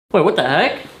Wait, what the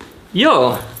heck?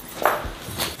 Yo.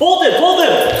 Fulton!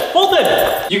 Fulton!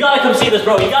 Fulton! You gotta come see this,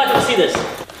 bro. You gotta come see this.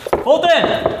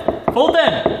 Fulton!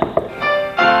 Fulton!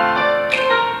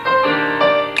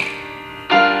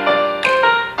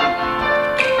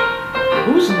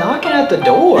 Who's knocking at the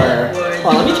door?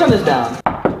 Hold on, let me turn this down.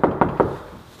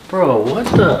 Bro, what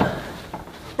the?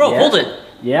 Bro, Yeah? Fulton!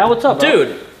 Yeah, what's up, bro?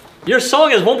 Dude, your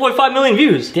song has 1.5 million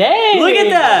views. Dang! Look at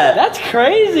that! That's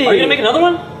crazy! Are you gonna make another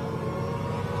one?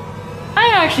 I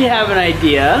actually have an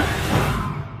idea.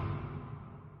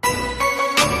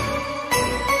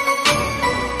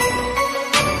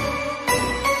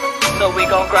 So we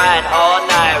gon' grind all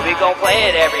night, we gon' play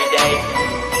it every day.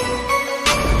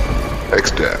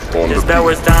 X-Death on the This beat.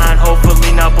 BedWars Dying,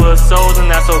 hopefully not blood souls,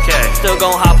 and that's okay. Still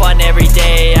gon' hop on every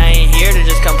day, I ain't here to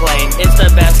just complain. It's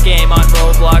the best game on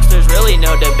Roblox, there's really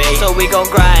no debate. So we gon'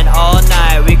 grind all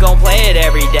night, we gon' play it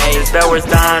every day. This BedWars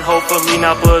Dying, hopefully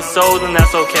not blood souls, and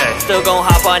that's okay. Still gon'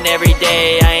 hop on every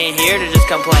day, I ain't here to just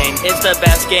complain. It's the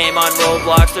best game on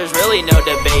Roblox, there's really no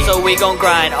debate. So we gon'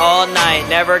 grind all night,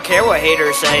 never care what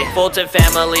haters say. Fulton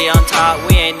family on top,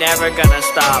 we ain't never gonna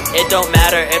stop. It don't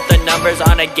matter if the numbers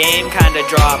on a game kinda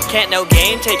drop. Can't no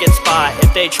game take its spot,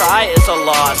 if they try it's a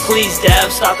loss. Please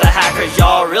devs, stop the hackers,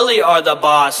 y'all really are the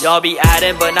boss. Y'all be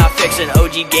adding but not fixing,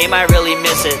 OG game I really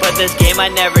miss it. But this game I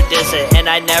never diss it, and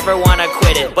I never wanna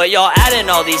quit it. But y'all adding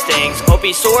all these things, OP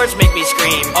swords make me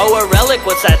scream. Oh, a relic,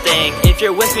 what's that thing? If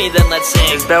you're with me then let's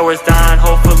sing. This BedWars Dying,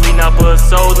 hopefully not blood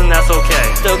souls, and that's okay.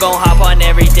 Still gon' hop on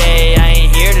every day, I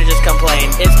ain't here to just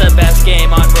complain. It's the best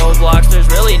game on Roblox, there's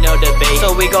really no debate.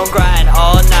 So we gon' grind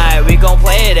all night, we gon'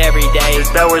 play it every day. This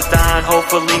BedWars Dying,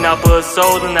 hopefully not blood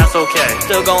souls, and that's okay.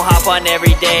 Still gon' hop on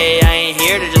every day, I ain't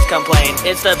here to just complain.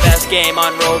 It's the best game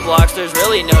on Roblox, there's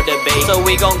really no debate. So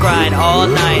we gon' grind all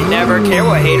night, never care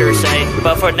what haters say.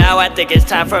 But for now I think it's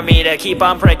time for me to keep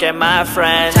on pranking my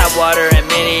friends. Tap water and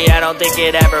mini, I don't think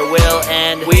it ever will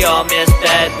end. We all miss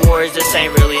BedWars, this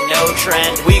ain't really no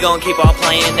trend. We gon' keep on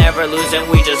playing, never losing,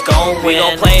 we just gon' win. We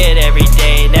gon' play it every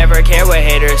day, never care what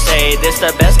haters say. This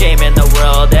the best game in the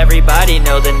world, everybody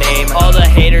know the name. All the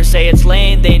haters say it's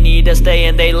lame, they need to stay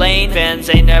in they lane. Fans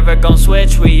ain't never gon'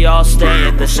 switch, we all stay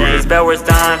in the same. This BedWars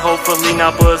Dying, hopefully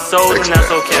not blood souls, and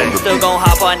that's okay. Still gon'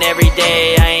 hop on every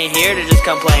day, I ain't here to just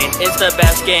complain. It's the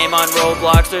best game on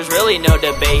Roblox, there's really no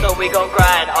debate. So we gon'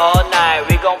 grind all night,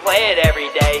 we gon' play it every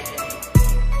day.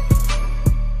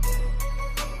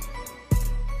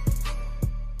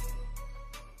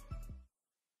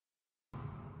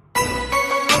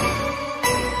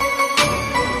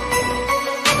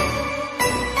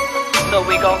 So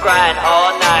we gon' grind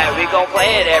all night, we gon'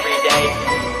 play it every day.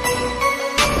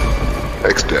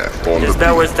 X-Death on the This beat.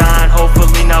 BedWars Dying,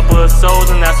 hopefully not blood souls,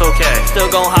 and that's okay. Still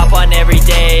gon' hop on every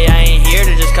day, I ain't here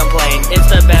to just complain. It's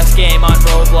the best game on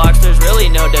Roblox, there's really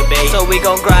no debate. So we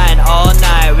gon' grind all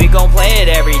night, we gon' play it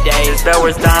every day. This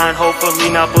BedWars Dying, hopefully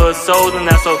not blood souls, and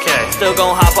that's okay. Still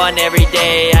gon' hop on every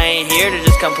day, I ain't here to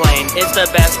just complain. It's the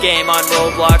best game on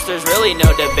Roblox, there's really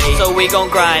no debate. So we gon'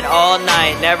 grind all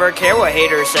night, never care what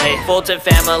haters say. Fulton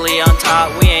family on top,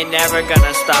 we ain't never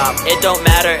gonna stop. It don't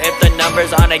matter if the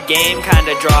numbers on a game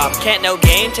kinda drop. Can't no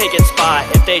game take its spot,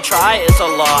 if they try it's a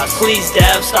loss. Please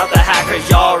devs, stop the hackers,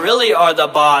 y'all really are the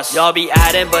boss. Y'all be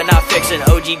adding but not fixing,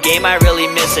 OG game I really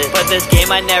miss it. But this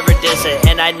game I never diss it,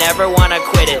 and I never wanna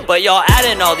quit it. But y'all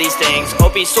adding all these things,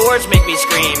 OP swords make me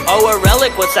scream. Oh, a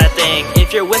relic, what's that thing?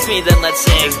 If you're with me then let's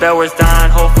sing. This BedWars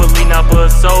Dying, hopefully not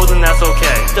blood souls, and that's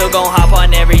okay. Still gon' hop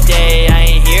on every day, I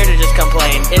ain't here to just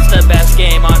complain. It's the best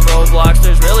game on Roblox,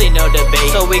 there's really no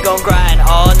debate. So we gon' grind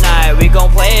all night, we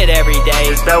gon' play it every day.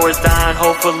 This BedWars Dying,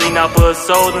 hopefully not blood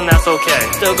souls, and that's okay.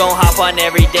 Still gon' hop on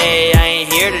every day, I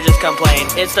ain't here to just complain.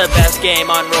 It's the best game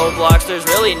on Roblox, there's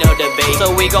really no debate.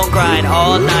 So we gon' grind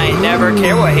all night, never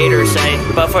care what haters say.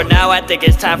 But for now I think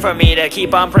it's time for me to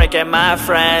keep on pranking my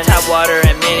friends. Tap water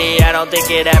and mini, I don't think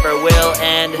it ever will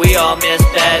end. We all miss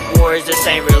BedWars, this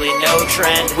ain't really no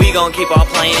trend. We gon' keep on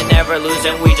playing, never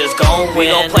losing, we just gon' win. We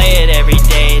gon' play it every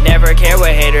day, never care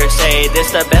what haters say.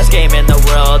 This the best game in the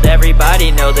world,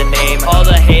 everybody know the name. All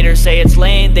the haters say it's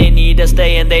lame, they need to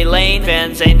stay in they lane.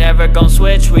 Fans ain't never gon'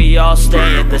 switch, we all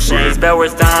stay in the same. This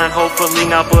BedWars Dying, hopefully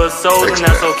not blood souls, and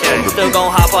that's okay. Still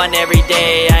gon' hop on every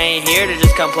day, I ain't here to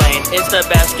just complain. It's the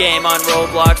best game on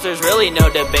Roblox, there's really no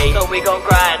debate. So we gon'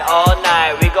 grind all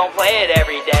night, we gon' play it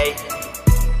every day.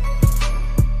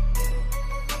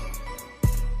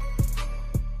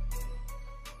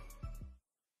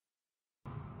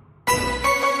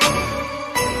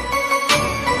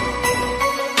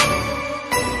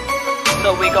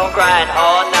 So we gon' grind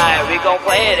all night, we gon'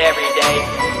 play it every day.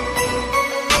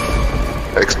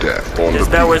 X-Death on This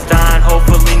the BedWars Dying,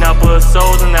 hopefully not blood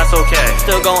souls, and that's okay.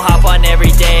 Still gon' hop on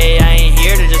every day, I ain't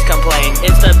here to just complain.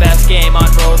 It's the best game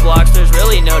on Roblox, there's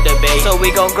really no debate. So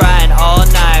we gon' grind all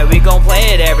night, we gon'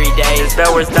 play it every day. This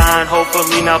BedWars Dying,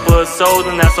 hopefully not blood souls,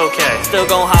 and that's okay. Still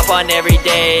gon' hop on every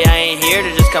day, I ain't here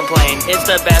to just complain. It's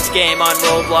the best game on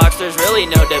Roblox, there's really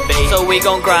no debate. So we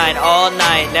gon' grind all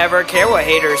night, never care what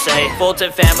haters say.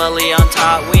 Fulton family on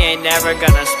top, we ain't never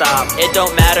gonna stop. It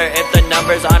don't matter if the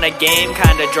numbers on a game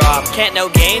kinda drop. Can't no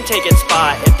game take its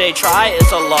spot, if they try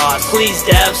it's a loss. Please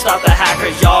devs, stop the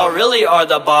hackers, y'all really are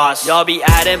the boss. Y'all be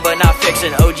adding but not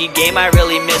fixing, OG game I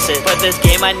really miss it. But this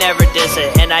game I never diss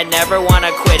it, and I never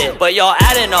wanna quit it. But y'all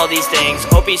adding all these things,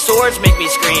 OP swords make me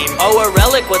scream. Oh, a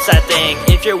relic, what's that thing?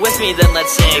 If you're with me then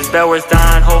let's sing. This BedWars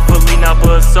Dying, hopefully not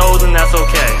blood souls, and that's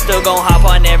okay. Still gon' hop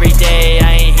on every day,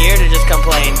 I ain't here to just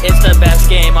complain. It's the best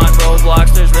game on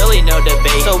Roblox, there's really no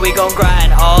debate. So we gon'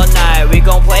 grind all night, we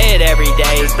gon' play it every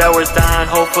day. This BedWars Dying,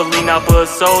 hopefully not blood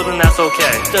souls, and that's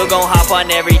okay. Still gon' hop on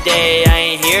every day, I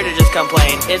ain't here to just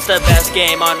complain. It's the best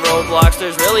game on Roblox,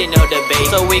 there's really no debate.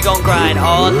 So we gon' grind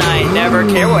all night, never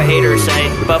care what haters say.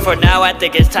 But for now I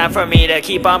think it's time for me to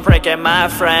keep on pranking my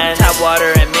friends. Tap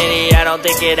water and mini, I don't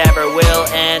think it ever will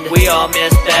end. We all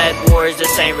miss BedWars,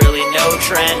 this ain't really no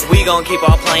trend. We gon' keep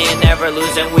on playing, never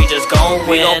losing, we just gon' win.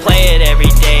 We gon' play it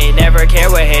every day, never care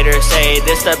what haters say.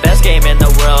 This the best game in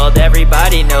the world,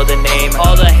 everybody know the name.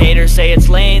 All the haters say it's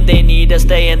lame, they need to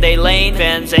stay in they lane.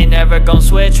 Fans ain't never gon'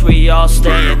 switch, we all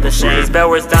stay in the same. This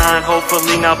BedWars Dying,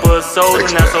 hopefully not blood souls, and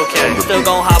that's okay. Still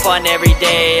gon' hop on every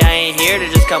day, I ain't here to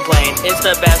just complain. It's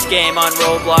the best game on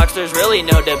Roblox, there's really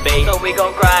no debate. So we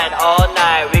gon' grind all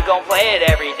night, we gon' play it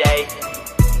every day.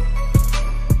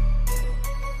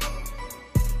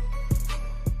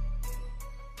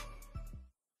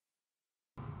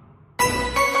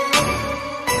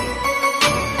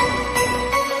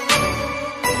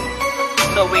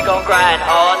 So we gon' grind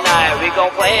all night, we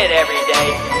gon' play it every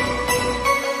day.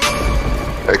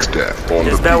 X-Death on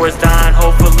This the BedWars Dying,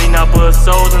 hopefully not blood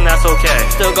souls, and that's okay.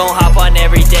 Still gon' hop on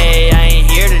every day, I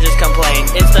ain't here to just complain.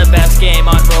 It's the best game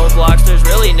on Roblox, there's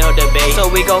really no debate. So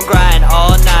we gon' grind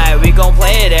all night, we gon'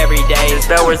 play it every day. This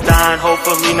BedWars Dying,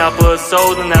 hopefully not blood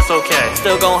souls, and that's okay.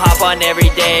 Still gon' hop on every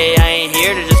day, I ain't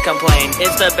here to just complain.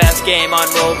 It's the best game on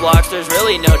Roblox, there's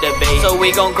really no debate. So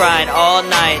we gon' grind all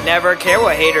night, never care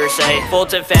what haters say.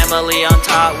 Fulton family on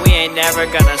top, we ain't never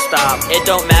gonna stop. It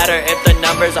don't matter if the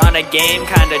numbers on a game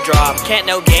kinda drop. Can't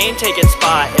no game take its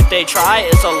spot, if they try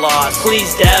it's a loss.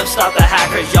 Please devs, stop the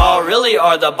hackers, y'all really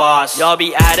are the boss. Y'all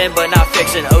be adding but not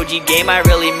fixing, OG game I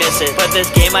really miss it. But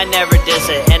this game I never diss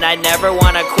it, and I never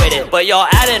wanna quit it. But y'all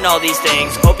adding all these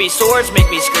things, OP swords make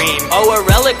me scream. Oh, a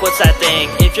relic, what's that thing?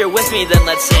 If you're with me then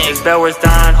let's sing. This BedWars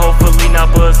Dying, hopefully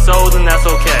not blood souls, and that's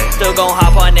okay. Still gon'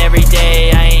 hop on every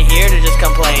day, I ain't here to just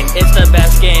complain. It's the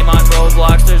best game on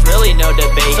Roblox, there's really no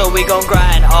debate. So we gon'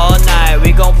 grind all night,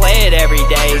 we gon' play it every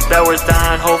day. This BedWars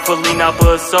Dying, hopefully not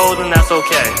blood souls, and that's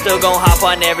okay. Still gon' hop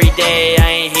on every day, I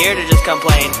ain't here to just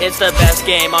complain. It's the best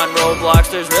game on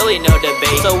Roblox, there's really no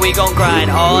debate. So we gon' grind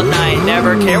all night,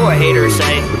 never care what haters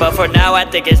say. But for now I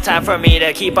think it's time for me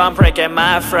to keep on pranking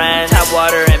my friends. Tap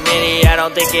water and mini, I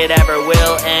don't think it ever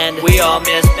will end. We all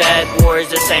miss BedWars,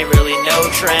 this ain't really no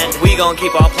trend. We gon'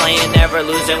 keep on playing, never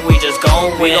losing, we just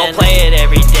gon' win. We gon' play it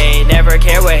every day, never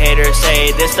care what haters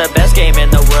say. This the best game in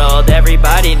the world,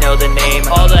 everybody know the name.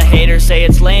 All the haters say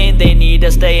it's lame, they need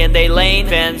to stay in they lane.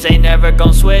 Fans ain't never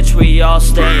gon' switch, we all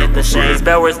stay in the same. This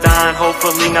BedWars Dying,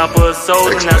 hopefully not blood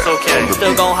souls, and that's okay.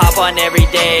 Still gon' hop on every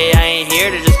day, I ain't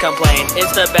here to just complain.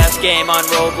 It's the best game on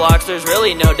Roblox, there's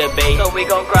really no debate. So we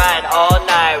gon' grind all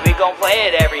night, we gon' play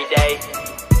it every day.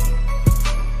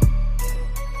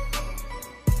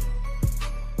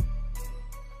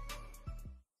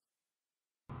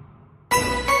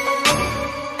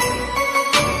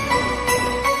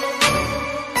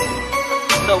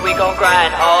 So we gon'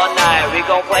 grind all night, we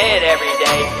gon' play it every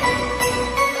day.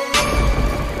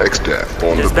 X-Death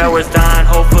on the This BedWars Dying,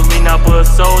 hopefully not blood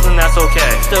souls, and that's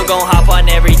okay. Still gon' hop on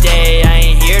every day, I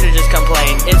ain't here to just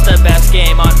complain. It's the best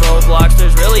game on Roblox,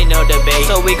 there's really no debate.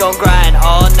 So we gon' grind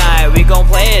all night, we gon'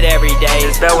 play it every day.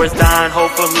 This BedWars Dying,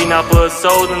 hopefully not blood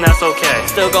souls, and that's okay.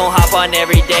 Still gon' hop on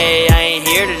every day, I ain't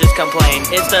here to just complain.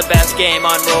 It's the best game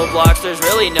on Roblox, there's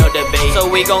really no debate. So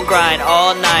we gon' grind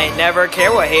all night, never care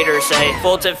what haters say.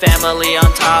 Fulton family on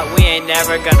top, we ain't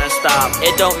never gonna stop.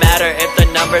 It don't matter if the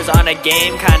numbers on a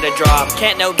game kinda drop.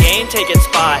 Can't no game take its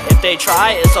spot, if they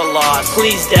try it's a loss.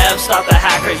 Please devs, stop the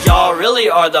hackers, y'all really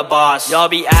are the boss. Y'all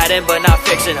be adding but not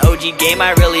fixing, OG game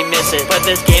I really miss it. But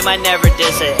this game I never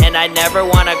diss it, and I never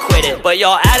wanna quit it. But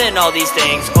y'all adding all these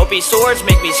things. OP swords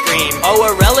make me scream. Oh,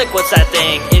 a relic, what's that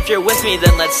thing? If you're with me,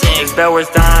 then let's sing. This BedWars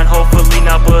Dying, hopefully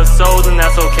not but so, then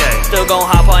that's okay. Still gon'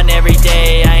 hop on every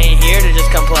day, I ain't here to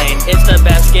just complain. It's the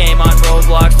best game on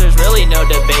Roblox, there's really no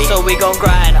debate. So we gon'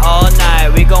 grind all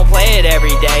night, we gon' play it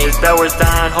every day. This BedWars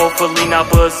Dying, hopefully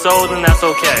not but so, then that's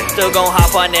okay. Still gon'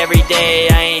 hop on every day,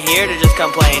 I ain't here to just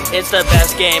complain. It's the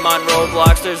best game on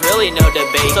Roblox, there's really no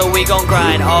debate. So we gon'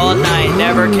 grind all night,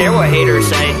 never care what haters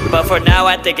say. But for now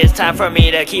I think it's time for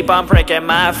me to keep on pranking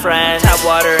my friends. Tap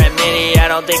water and mini, I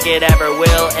don't think it ever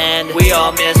will end. We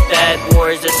all miss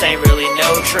BedWars, this ain't really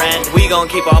no trend. We gon'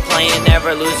 keep on playing,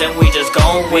 never losing, we just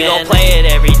gon' win. We gon' play it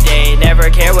every day, never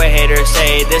care what haters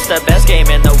say. This the best game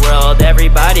in the world,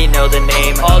 everybody know the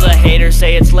name. All the haters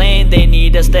say it's lame, they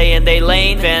need to stay in they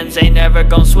lane. Fans ain't never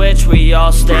gon' switch, we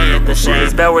all stay in the same.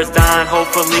 This BedWars Dying,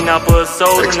 hopefully not but so,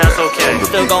 then that's okay.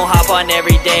 Still gon' hop on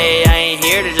every day, I ain't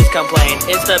here to just complain.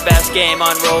 It's the best game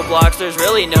on Roblox, there's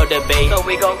really no debate. So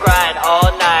we gon' grind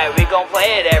all night, we gon'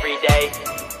 play it every day.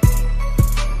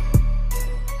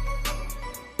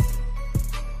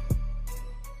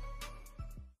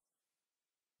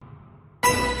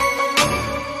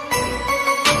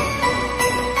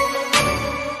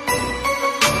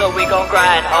 So we gon'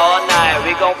 grind all night,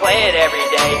 we gon' play it every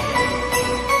day.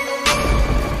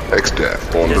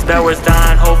 This BedWars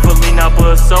Dying, hopefully not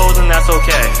but so, then that's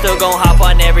okay. Still gon' hop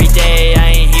on every day,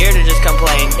 I ain't here to just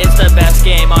complain. It's the best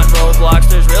game on Roblox,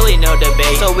 there's really no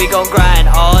debate. So we gon' grind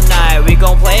all night, we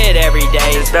gon' play it every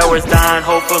day. This BedWars Dying,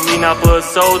 hopefully not but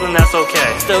so, then that's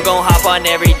okay. Still gon' hop on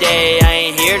every day,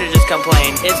 I ain't here to just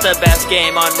complain. It's the best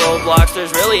game on Roblox,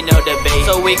 there's really no debate.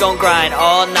 So we gon' grind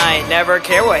all night, never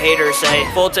care what haters say.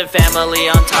 Fulton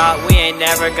family on top, we ain't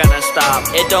never gonna stop.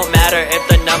 It don't matter if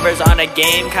the numbers on a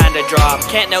game kinda drop.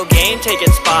 Can't no game take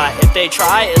its spot, if they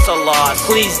try it's a loss.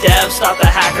 Please devs, stop the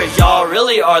hackers, y'all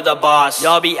really are the boss.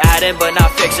 Y'all be adding but not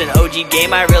fixing, OG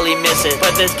game I really miss it.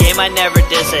 But this game I never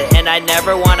diss it, and I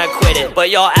never wanna quit it.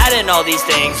 But y'all adding all these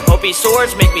things, OP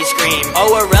swords make me scream.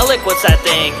 Oh, a relic, what's that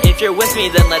thing? If you're with me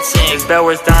then let's sing. This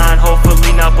BedWars Dying,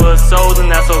 hopefully not but so, then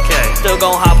that's okay. Still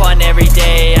gon' hop on every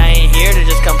day, I ain't here to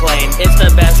just complain. It's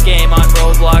the best game on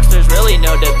Roblox, there's really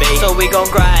no debate. So we gon'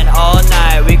 grind all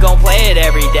night, we gon' play it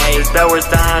every day. This BedWars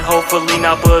Dying, hopefully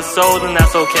not but so, then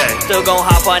that's okay. Still gon'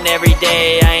 hop on every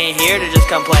day, I ain't here to just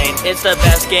complain. It's the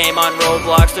best game on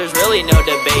Roblox, there's really no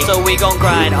debate. So we gon'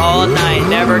 grind all night,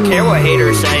 never care what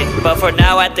haters say. But for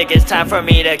now I think it's time for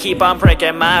me to keep on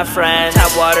pranking my friends.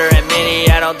 Tap water and mini,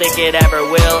 I don't think it ever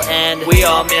will end. We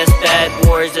all miss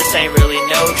BedWars, this ain't really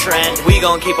no trend. We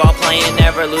gon' keep on playing,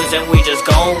 never losing, we just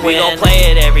gon' win. We gon'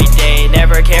 play it every day,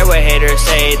 never care what haters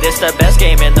say. This the best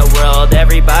game in the world,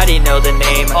 everybody know the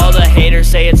name. All the haters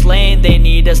say it's lame, they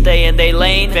need to stay in they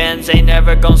lane. Fans ain't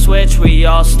never gon' switch, we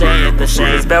all stay in the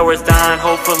same. This BedWars Dying,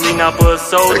 hopefully not but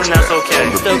so, then that's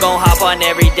okay. Still gon' hop on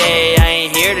every day, I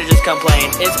ain't here to just complain.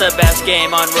 It's the best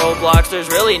game on Roblox, there's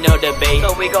really no debate.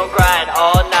 So we gon' grind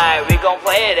all night, we gon'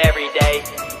 play it every day.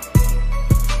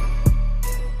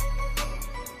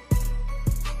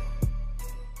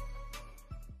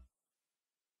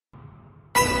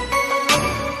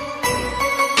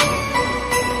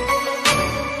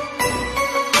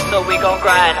 So we gon'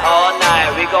 grind all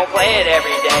night, we gon' play it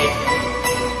every day.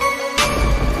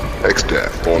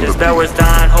 This BedWars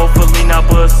Dying, hopefully not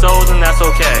but so, then that's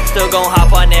okay. Still gon'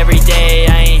 hop on every day,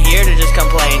 I ain't here to just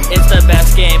complain. It's the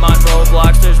best game on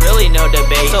Roblox, there's really no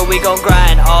debate. So we gon'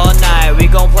 grind all night, we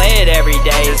gon' play it every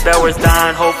day. This BedWars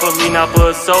Dying, hopefully not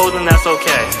but so, then that's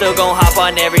okay. Still gon' hop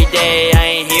on every day,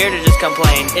 I ain't here to just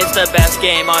complain. It's the best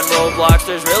game on Roblox,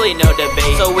 there's really no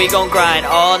debate. So we gon' grind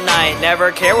all night,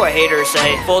 never care what haters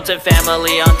say. Fulton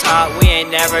family on top, we ain't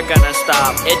never gonna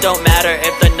stop. It don't matter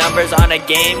if the numbers on a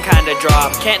game kinda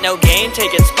drop. Can't no game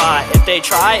take its spot, if they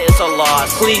try it's a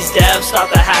loss. Please devs, stop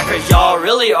the hackers, y'all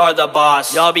really are the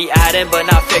boss. Y'all be adding but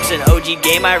not fixing, OG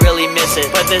game I really miss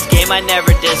it. But this game I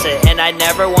never diss it, and I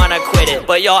never wanna quit it.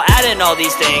 But y'all adding all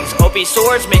these things, OP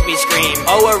swords make me scream.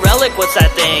 Oh, a relic, what's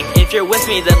that thing? If you're with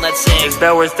me then let's sing. This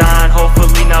BedWars Dying,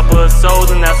 hopefully not but so,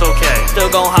 then that's okay.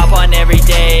 Still gon' hop on every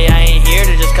day, I ain't here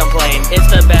to just complain. It's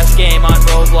the best game on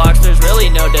Roblox, there's really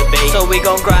no debate. So we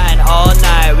gon' grind all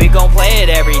night, we gon' play it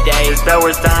every day. This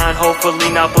BedWars Dying, hopefully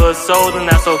not but so, then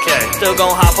that's okay. Still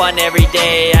gon' hop on every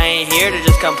day, I ain't here to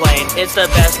just complain. It's the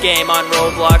best game on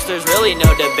Roblox, there's really no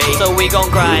debate. So we gon'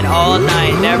 grind all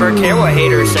night, never care what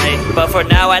haters say. But for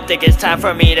now I think it's time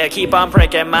for me to keep on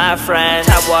pranking my friends.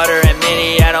 Tap water and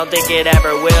mini, I don't think it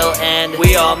ever will end.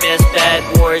 We all miss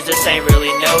BedWars, this ain't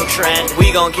really no trend.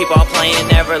 We gon' keep on playing,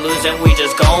 never losing, we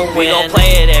just gon' win. We gon'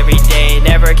 play it every day,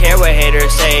 never care what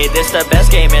haters say. This the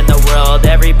best game in the world,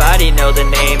 everybody know the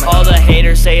name. All the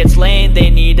haters say it's lame, they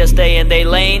need to stay in they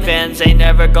lane. Fans ain't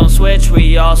never gon' switch,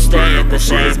 we all stay in the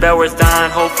same. This BedWars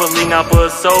Dying, hopefully not but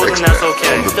sold, and that's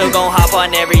okay. Still gon' hop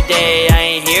on every day, I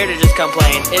ain't here to just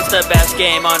complain. It's the best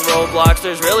game on Roblox,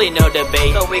 there's really no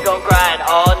debate. So we gon' grind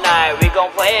all night, we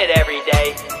gon' play it every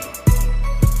day.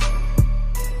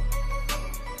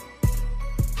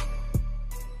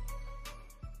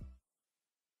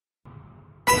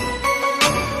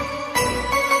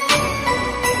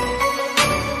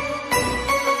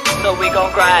 So we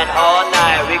gon' grind all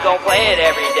night, we gon' play it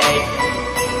every day.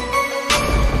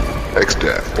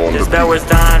 This BedWars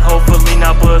Dying, hopefully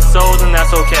not but sold, and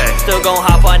that's okay. Still gon'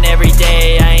 hop on every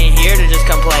day, I ain't here to just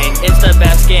complain. It's the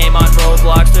best game on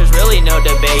Roblox, there's really no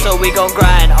debate. So we gon'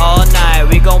 grind all night,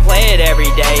 we gon' play it every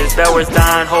day. This BedWars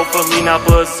Dying, hopefully not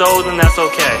but sold, and that's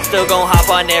okay. Still gon' hop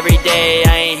on every day,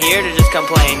 I ain't here to just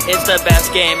complain. It's the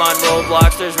best game on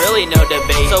Roblox, there's really no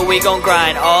debate. So we gon'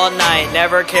 grind all night,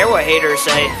 never care what haters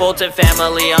say. Fulton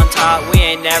family on top, we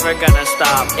ain't never gonna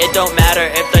stop. It don't matter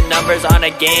if the numbers on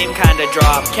a game kinda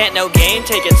drop. Can't no game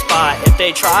take its spot, if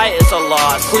they try it's a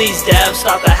loss. Please devs,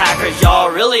 stop the hackers, y'all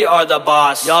really are the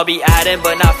boss. Y'all be adding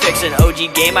but not fixing,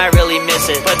 OG game I really miss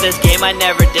it. But this game I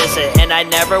never diss it, and I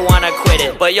never wanna quit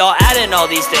it. But y'all adding all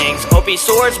these things, OP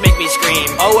swords make me scream.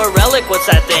 Oh a relic, what's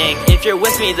that thing? If you're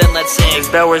with me then let's sing. This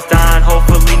BedWars Dying,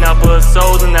 hopefully not but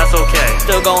sold, and that's okay.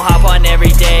 Still gon' hop on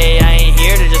every day, I ain't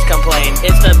here to just complain.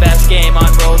 It's the best game on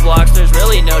Roblox, there's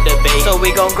really no debate. So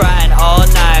we gon' grind all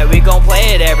night, we gon'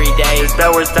 play it every day. This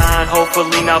BedWars Dying,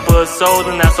 hopefully not but sold,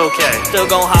 and that's okay. Still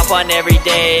gon' hop on every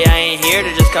day, I ain't here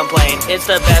to just complain. It's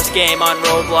the best game on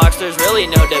Roblox, there's really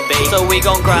no debate. So we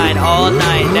gon' grind all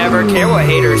night, never care what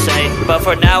haters say. But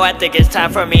for now I think it's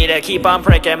time for me to keep on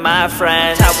pranking my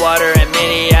friends. Tap water and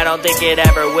mini, I don't think it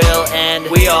ever will end.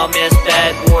 We all miss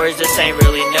BedWars, this ain't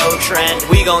really no trend.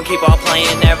 We gon' keep on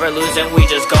playing, never losing, we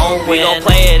just gon' win. We gon'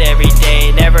 play it every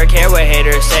day, never care what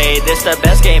haters say. This the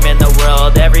best game in the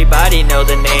world, everybody know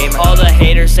the name. All the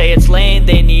haters say it's lame,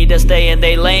 they need to stay in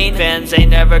they lane. Fans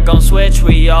ain't never gon' switch,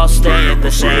 we all stay in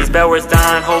the same. This BedWars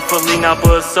Dying, hopefully not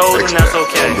but sold, and that's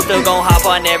okay. Still gon' hop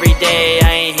on every day,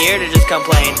 I ain't here to just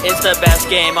complain. It's the best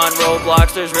game on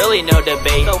Roblox, there's really no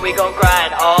debate. So we gon'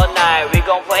 grind all night, we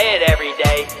gon' play it every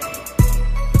day.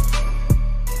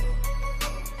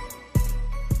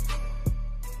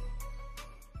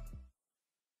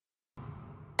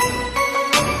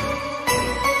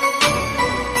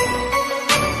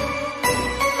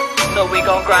 So we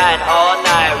gon' grind all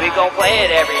night, we gon' play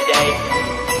it every day.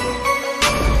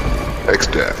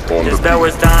 This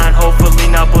BedWars Dying, hopefully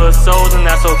not but sold, and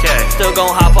that's okay. Still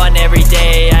gon' hop on every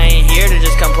day, I ain't here to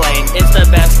just complain. It's the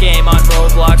best game on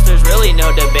Roblox, there's really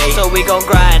no debate. So we gon'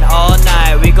 grind all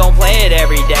night, we gon' play it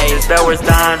every day. This BedWars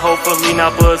Dying, hopefully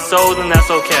not but sold, and that's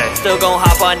okay. Still gon'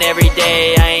 hop on every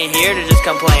day, I ain't here to just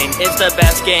complain. It's the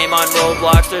best game on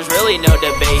Roblox, there's really no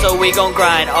debate. So we gon'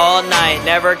 grind all night,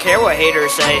 never care what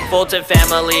haters say. Fulton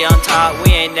family on top,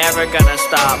 we ain't never gonna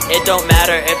stop. It don't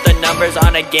matter if the numbers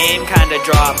on a game kinda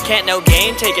drop. Can't no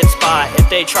game take its spot, if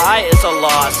they try it's a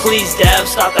loss. Please devs,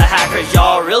 stop the hackers,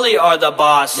 y'all really are the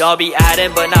boss. Y'all be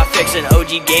adding but not fixing,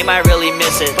 OG game I really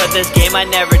miss it. But this game I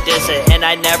never diss it, and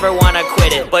I never wanna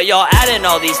quit it. But y'all adding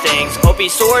all these things, OP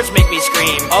swords make me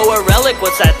scream. Oh a relic,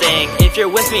 what's that thing? If you're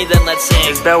with me then let's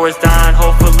sing. This BedWars Dying,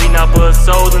 hopefully not but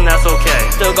sold, and that's okay.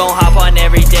 Still gon' hop on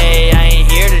every day, I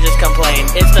ain't here to just complain.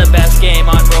 It's the best game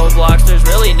on Roblox, there's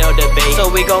really no debate. So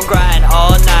we gon' grind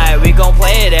all night, we gon'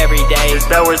 play it every day. This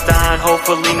BedWars Dying,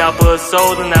 hopefully not but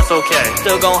sold, and that's okay.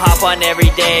 Still gon' hop on every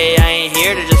day, I ain't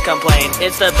here to just complain.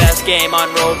 It's the best game on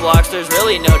Roblox, there's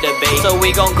really no debate. So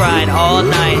we gon' grind all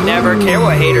night, never care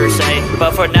what haters say.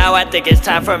 But for now I think it's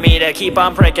time for me to keep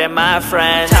on pranking my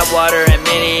friends. Tap water and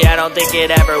mini, I don't think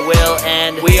it ever will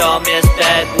end. We all miss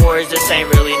BedWars, this ain't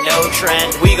really no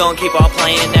trend. We gon' keep on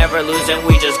playing, never losing,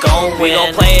 we just gon' win. We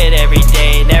gon' play it every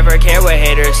day, never care what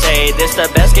haters say. This the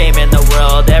best game in the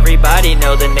world, everybody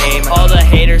know the name. All the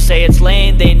haters say it's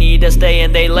lame, they need to stay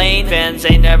in they lane. Fans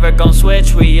ain't never gon'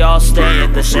 switch, we all stay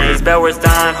in the same. This BedWars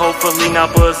Dying, hopefully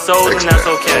not but sold, and that's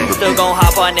okay. Still gon'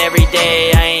 hop on every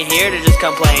day, I ain't here to just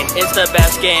complain. It's the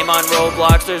best game on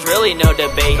Roblox, there's really no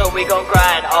debate. So we gon'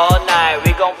 grind all night,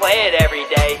 we gon' play it every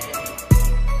day.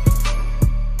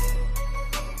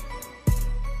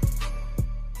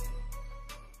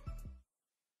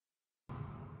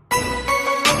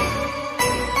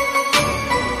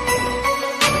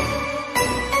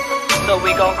 So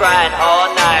we gon' grind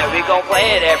all night, we gon'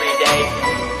 play it every day.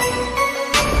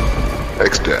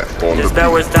 This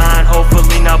BedWars Dying,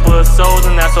 hopefully not but sold,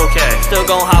 and that's okay. Still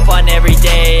gon' hop on every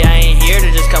day, I ain't here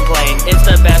to just complain. It's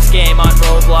the best game on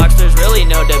Roblox, there's really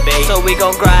no debate. So we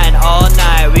gon' grind all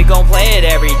night, we gon' play play it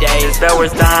every day. This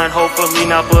BedWars Dying, hopefully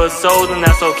not blood sold, and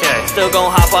that's okay. Still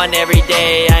gon' hop on every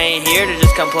day, I ain't here to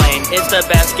just complain. It's the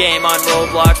best game on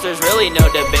Roblox, there's really no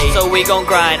debate. So we gon'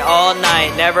 grind all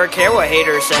night, never care what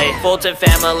haters say. Fulton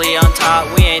family on top,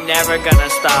 we ain't never gonna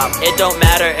stop. It don't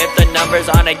matter if the numbers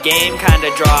on a game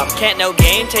kinda drop. Can't no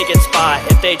game take its spot,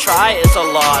 if they try it's a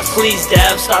loss. Please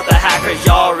devs, stop the hackers,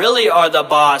 y'all really are the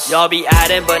boss. Y'all be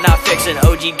adding but not fixing,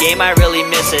 OG game I really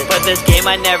miss it. But this game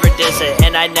I never diss it,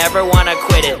 and I never wanna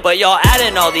quit it. But y'all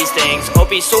adding all these things,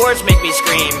 OP swords make me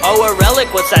scream. Oh, a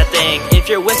relic, what's that thing? If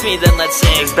you're with me then let's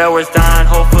sing. This BedWars Dying,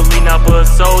 hopefully not blood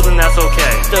sold, and that's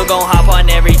okay. Still gon' hop on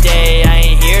every day, I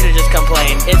ain't here to just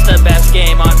complain. It's the best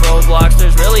game on Roblox,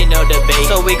 there's really no debate.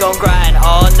 So we gon' grind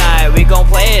all night, we gon'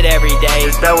 play it every day.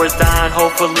 This BedWars Dying,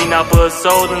 hopefully not blood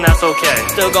sold, and that's okay.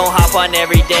 Still gon' hop on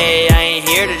every day, I ain't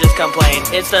here to just complain.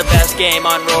 It's the best game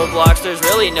on Roblox, there's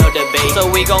really no debate. So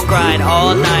we gon' grind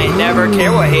all night, never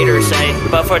care what haters say.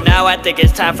 But for now I think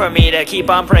it's time for me to keep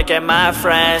on pranking my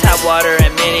friends. Tap water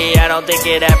and mini, I don't think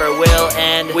it ever will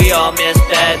end. We all miss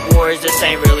BedWars, this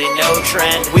ain't really no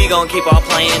trend. We gon' keep on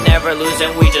playing, never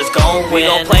losing, we just gon' win. We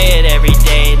gon' play it every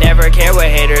day, never care what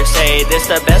haters say. This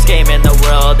the best game in the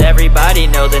world, everybody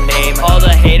know the name. All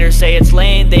the haters say it's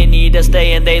lame, they need to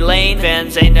stay in they lane.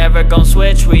 Fans ain't never gon'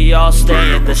 switch, we all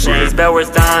stay in the same. This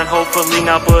BedWars Dying, hopefully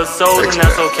not blood sold, and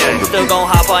that's okay. Still gon'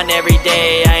 hop on every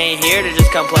day, I ain't here to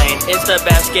just complain. It's the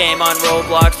best game on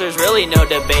Roblox, there's really no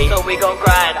debate. So we gon'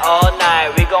 grind all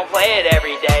night, we gon' play it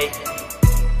every day.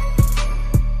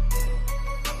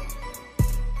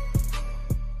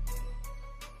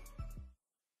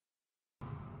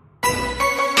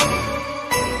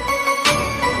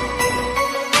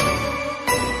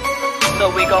 So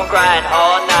we gon' grind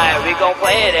all night, we gon'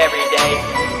 play it every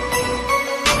day.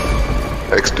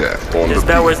 This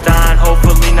BedWars Dying,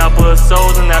 hopefully not blood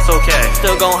sold, and that's okay.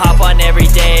 Still gon' hop on every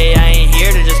day, I ain't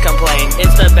here to just complain.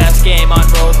 It's the best game on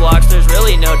Roblox, there's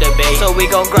really no debate. So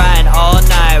we gon' grind all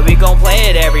night, we gon'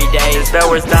 play it every day. This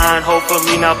BedWars Dying,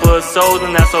 hopefully not blood sold,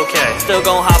 and that's okay. Still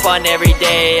gon' hop on every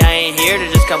day, I ain't here to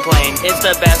just complain. It's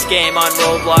the best game on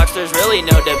Roblox, there's really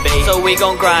no debate. So we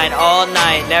gon' grind all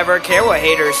night, never care what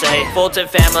haters say. Fulton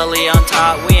family on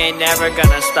top, we ain't never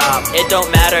gonna stop. It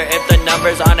don't matter if the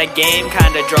numbers on a game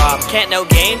kinda drop. Can't no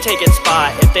game take its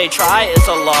spot, if they try it's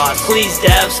a loss. Please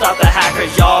devs, stop the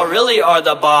hackers, y'all really are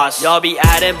the boss. Y'all be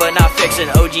adding but not fixing,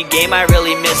 OG game I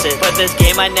really miss it. But this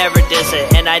game I never diss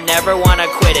it, and I never wanna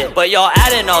quit it. But y'all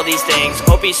adding all these things,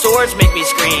 OP swords make me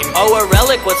scream. Oh, a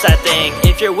relic, what's that thing?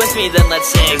 If you're with me then let's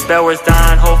sing. This BedWars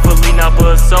Dying, hopefully not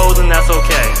blood sold, and that's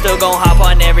okay. Still gon' hop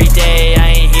on every day,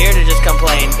 I ain't here to just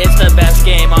complain. It's the best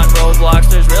game on Roblox,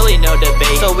 there's really no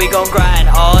debate. So we gon' grind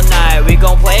all night, we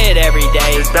gon' play it every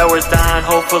day. This BedWars Dying,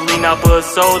 hopefully not blood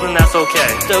sold, and that's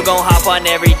okay. Still gon' hop on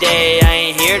every day, I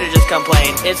ain't here to just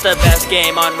complain. It's the best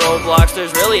game on Roblox,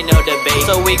 there's really no debate.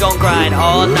 So we gon' grind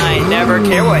all night, never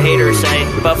care what haters say.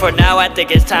 But for now I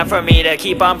think it's time for me to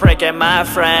keep on pranking my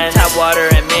friends. Tap water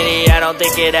and mini, I don't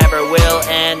think it ever will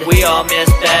end. We all miss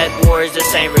BedWars,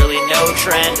 this ain't really no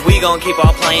trend. We gon' keep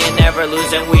on playing, never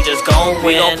losing, we just gon' win.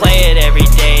 We gon' play it every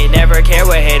day, never care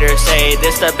what haters say.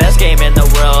 This the best game in the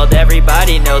world,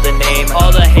 everybody know the name.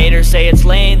 All the haters say it's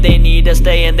lame, they need to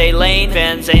stay in they lane.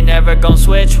 Fans ain't never gon'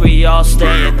 switch, we all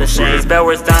stay in the same. This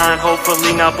BedWars Dying,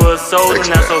 hopefully not blood sold, and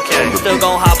that's okay. Still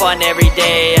gon' hop on every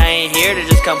day, I ain't here to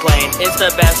just complain. It's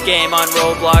the best game on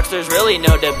Roblox, there's really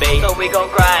no debate. So we gon'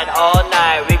 grind all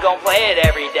night, we gon' play it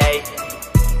every day.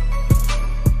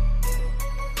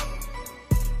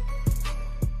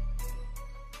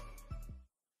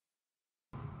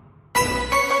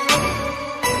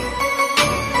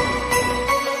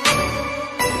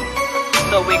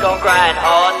 So we gon' grind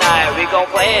all night, we gon'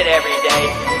 play it every day.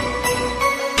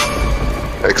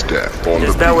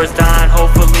 This BedWars Dying,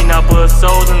 hopefully not blood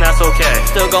sold, and that's okay.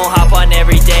 Still gon' hop on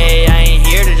every day, I ain't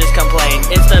here to just complain.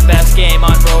 It's the best game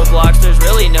on Roblox, there's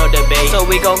really no debate. So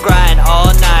we gon' grind all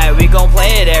night, we gon'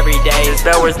 play it every day. This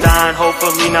BedWars Dying,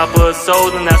 hopefully not blood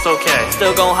sold, and that's okay.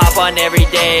 Still gon' hop on every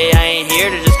day, I ain't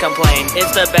here to just complain.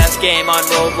 It's the best game on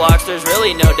Roblox, there's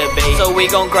really no debate. So we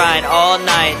gon' grind all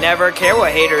night, never care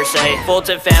what haters say.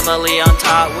 Fulton family on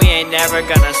top, we ain't never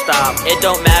gonna stop. It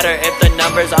don't matter if the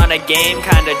numbers on a game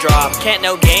kinda drop. Can't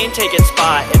no game take its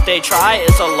spot, if they try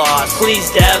it's a loss.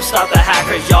 Please devs, stop the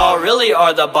hackers, y'all really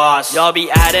are the boss. Y'all be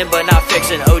adding but not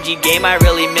fixing, OG game I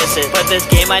really miss it. But this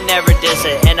game I never diss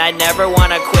it, and I never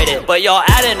wanna quit it. But y'all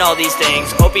adding all these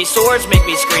things, OP swords make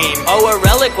me scream. Oh, a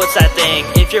relic, what's that thing?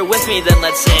 If you're with me then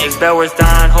let's sing. This BedWars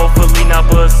Dying, hopefully not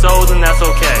blood sold, and that's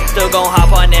okay. Still gon'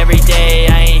 hop on every day,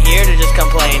 I ain't here to just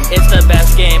complain. It's the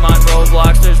best game on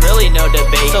Roblox, there's really no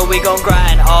debate. So we gon'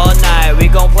 grind all night, we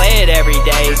gon' play it every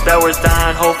day. This BedWars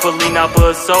Dying, hopefully not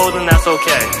but sold, and that's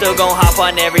okay. Still gon' hop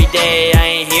on every day, I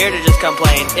ain't here to just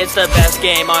complain. It's the best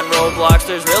game on Roblox,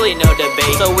 there's really no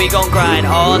debate. So we gon' grind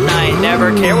all night,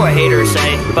 never care what haters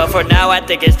say. But for now I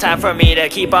think it's time for me to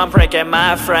keep on pranking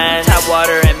my friends. Tap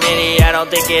water and mini, I don't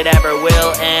think it ever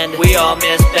will end. We all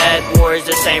miss BedWars,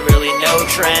 this ain't really no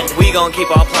trend. We gon' keep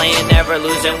on playing, never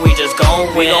losing, we just gon'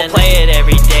 win. We gon' play it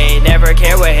every day, never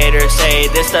care what haters say.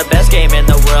 This the best game in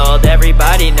the world,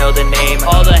 everybody know the name.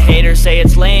 All the haters say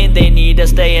it's lame, they need to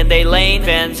stay in they lane.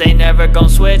 Fans ain't never gon'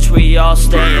 switch, we all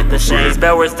stay in the same. This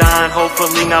BedWars Dying,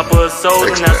 hopefully not but sold,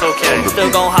 and that's okay.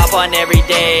 Still gon' hop on every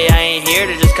day, I ain't here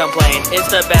to just complain.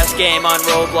 It's the best game on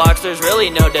Roblox, there's really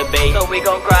no debate. So we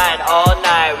gon' grind all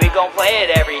night, we gon' play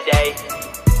it every day.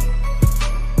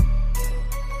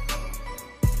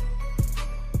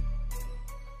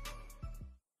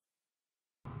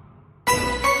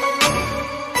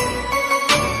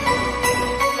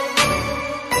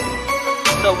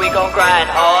 So we gon' grind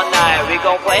all night, we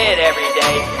gon' play it every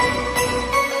day.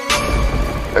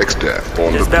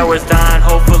 This BedWars Dying,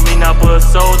 hopefully not but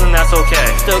sold, and that's okay.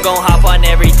 Still gon' hop on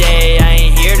every day, I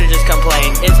ain't here to just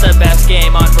complain. It's the best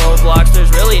game on Roblox,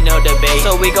 there's really no debate.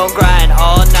 So we gon' grind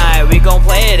all night, we gon'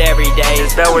 play it every day.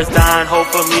 This BedWars Dying,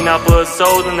 hopefully not but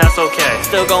sold, and that's okay.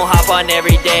 Still gon' hop on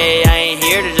every day, I ain't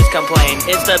here to just complain.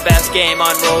 It's the best game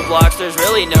on Roblox, there's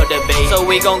really no debate. So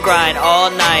we gon' grind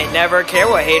all night, never care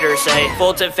what haters say.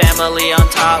 Fulton family on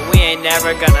top, we ain't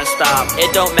never gonna stop.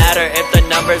 It don't matter if the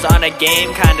numbers on a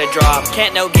game kinda drop.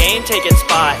 Can't no game take its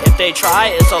spot, if they try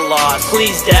it's a loss.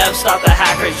 Please devs, stop the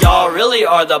hackers, y'all really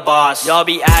are the boss. Y'all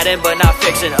be adding but not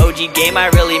fixing, OG game I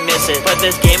really miss it. But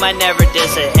this game I never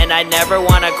diss it, and I never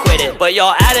wanna quit it. But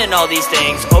y'all adding all these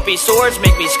things, OP swords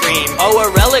make me scream. Oh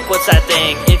a relic, what's that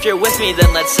thing? If you're with me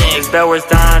then let's sing. This BedWars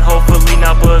Dying, hopefully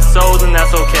not but sold, and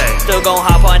that's okay. Still gon'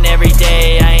 hop on every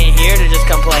day, I ain't here to just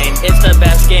complain. It's the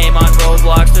best game on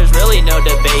Roblox, there's really no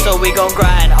debate. So we gon'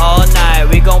 grind all night,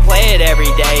 we gon' play it every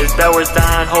day. This BedWars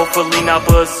Dying, hopefully not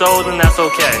but sold, and that's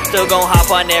okay. Still gon'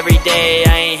 hop on every day,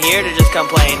 I ain't here to just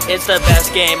complain. It's the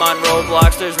best game on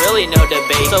Roblox, there's really no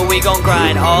debate. So we gon'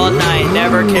 grind all night,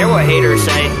 never care what haters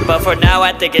say. But for now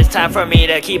I think it's time for me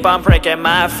to keep on pranking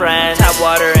my friends. Tap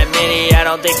water and mini, I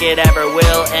don't think it ever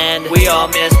will end. We all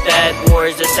miss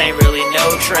BedWars, this ain't really no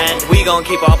trend. We gon'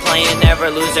 keep on playing, never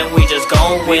losing, we just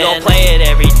gon' win. We gon' play it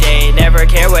every day, never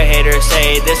care what haters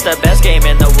say. This the best game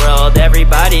in the world,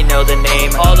 everybody know the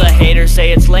name. All the haters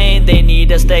say it's lame, they need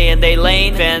to stay in they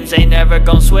lane. Fans ain't never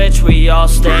gon' switch, we all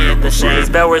stay in the same. This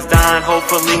BedWars Dying,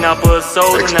 hopefully not but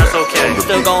sold, and that's okay.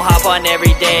 Still gon' hop on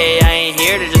every day, I ain't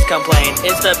here to just complain.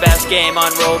 It's the best game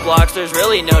on Roblox, there's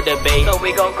really no debate. So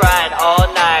we gon' grind all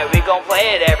night, we gon'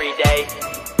 play it every day.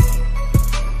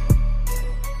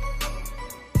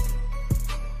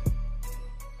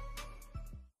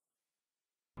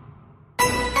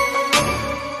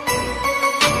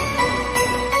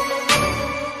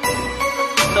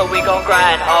 So we gon'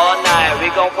 grind all night, we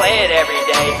gon' play it every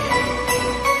day.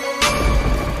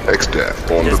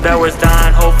 This BedWars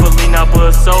Dying, hopefully not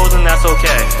but sold, and that's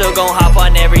okay. Still gon' hop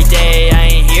on every day, I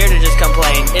ain't here to just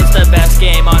complain. It's the best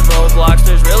game on Roblox,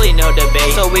 there's really no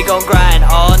debate. So we gon' grind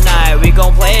all night, we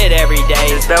gon' play it every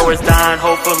day. This BedWars Dying,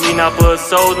 hopefully not but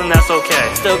sold, and that's okay.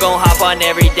 Still gon' hop on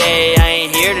every day, I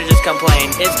ain't here to just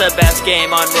complain. It's the best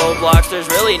game on Roblox, there's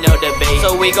really no debate.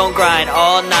 So we gon' grind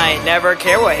all night, never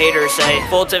care what haters say.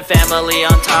 Fulton family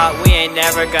on top, we ain't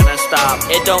never gonna stop.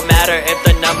 It don't matter if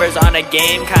the numbers on a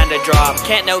game kinda drop.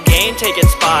 Can't no game take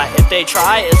its spot, if they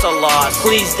try it's a loss.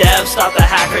 Please devs, stop the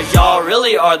hackers, y'all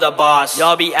really are the boss.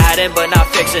 Y'all be adding but not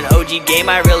fixing, OG game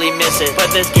I really miss it.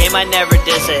 But this game I never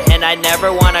diss it, and I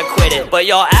never wanna quit it. But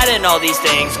y'all adding all these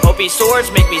things, OP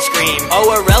swords make me scream.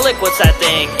 Oh a relic, what's that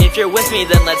thing? If you're with me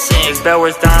then let's sing. This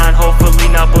BedWars Dying, hopefully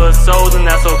not but sold, and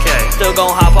that's okay. Still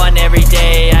gon' hop on every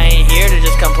day, I ain't here to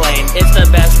just complain. It's the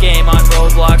best game on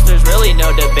Roblox, there's really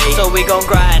no debate. So we gon'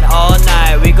 grind all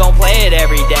night, we gon' play it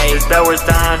every day. This BedWars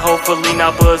Dying, hopefully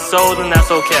not but sold, and that's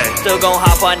okay. Still gon'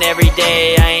 hop on every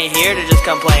day, I ain't here to just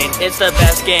complain. It's the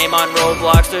best game on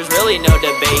Roblox, there's really no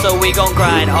debate. So we gon'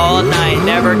 grind all night,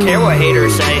 never care what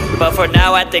haters say. But for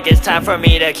now I think it's time for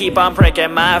me to keep on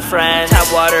pranking my friends. Tap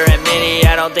water and mini,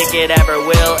 I don't think it ever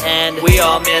will end. We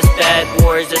all miss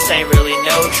BedWars, this ain't really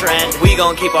no trend. We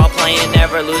gon' keep on playing,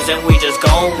 never losing, we just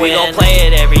gon' win. We gon' play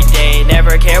it every day,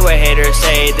 never care what haters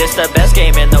say. This the best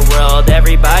game in the world,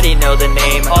 everybody know the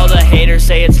name. All the haters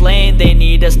say it's lame, they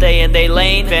need to stay in they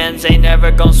lane. Fans ain't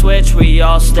never gon' switch, we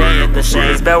all stay in the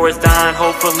same. This BedWars Dying,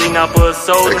 hopefully not but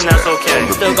sold, and that's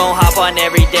okay. Still gon' hop on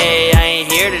every day, I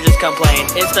ain't here to just complain.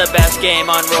 It's the best game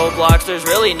on Roblox, there's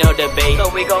really no debate.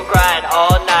 So we gon' grind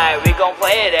all night, we gon'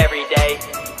 play it every day.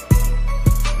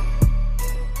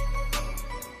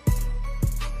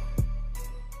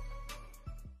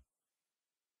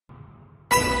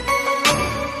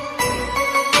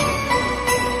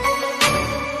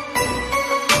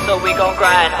 So we gon'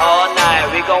 grind all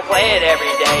night, we gon' play it every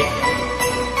day.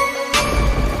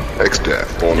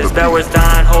 This BedWars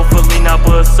Dying, hopefully not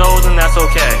blood souls, and that's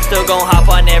okay. Still gon' hop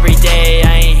on every day,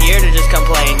 I ain't here to just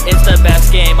complain. It's the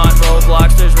best game on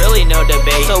Roblox, there's really no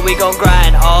debate. So we gon'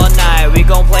 grind all night, we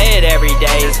gon' play it every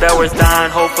day. This BedWars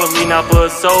Dying, hopefully not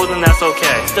blood souls, and that's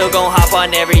okay. Still gon' hop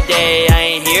on every day,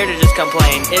 I ain't here to just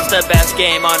complain. It's the best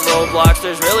game on Roblox,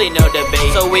 there's really no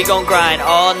debate. So we gon' grind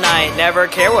all night, never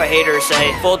care what haters say.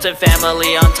 Fulton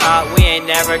family on top, we ain't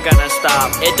never gonna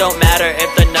stop. It don't matter if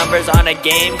the numbers on a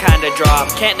game kinda drop.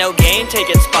 Can't no game take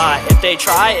its spot, if they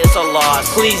try it's a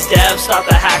loss. Please devs, stop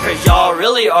the hackers, y'all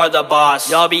really are the boss.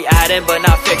 Y'all be adding but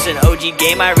not fixing, OG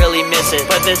game I really miss it.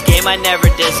 But this game I never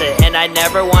diss it, and I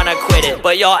never wanna quit it.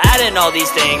 But y'all adding all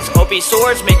these things, OP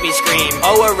swords make me scream.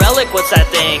 Oh, a relic, what's that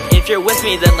thing? If you're with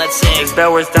me then let's sing. This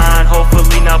BedWars Dying,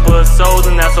 hopefully not blood souls,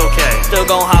 and that's okay. Still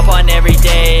gon' hop on every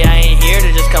day, I ain't here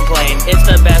to just complain. It's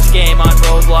the best game on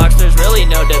Roblox, there's really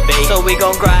no debate. So we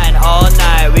gon' grind all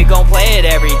night, we gon' play it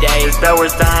every day. This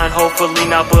BedWars Dying, hopefully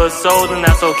not blood souls, and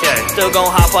that's okay. Still gon'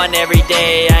 hop on every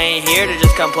day, I ain't here to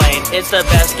just complain. It's the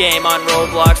best game on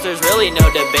Roblox, there's really no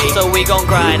debate. So we gon'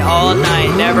 grind all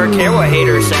night, never care what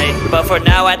haters say. But for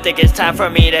now I think it's time for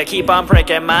me to keep on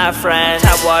pricking my friends.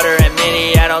 Tap water and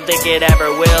mini, I don't think it ever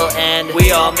will end.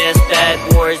 We all miss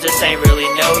BedWars, this ain't really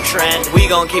no trend. We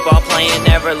gon' keep on playing,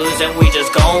 never losing, we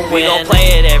just gon' win. We gon'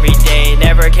 play it every day,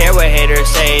 never care what haters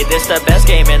say. This the best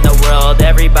game in the world,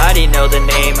 everybody know the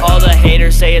name. All the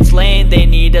haters say it's lame, they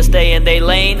need to stay in they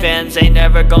lane. Fans ain't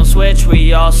never gon' switch,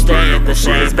 we all stay in the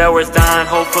same. This BedWars Dying,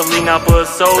 hopefully not blood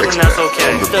souls, and that's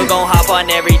okay. Still gon' hop on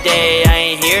every day, I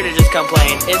ain't here to just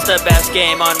complain. It's the best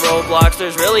game on Roblox,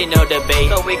 there's really no debate.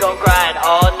 So we gon' grind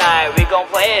all night, we gon'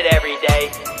 play it every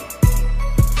day.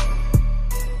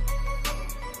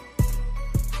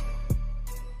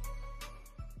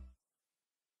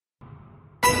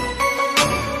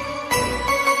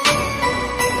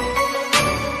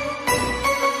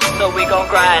 So we gon'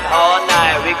 grind all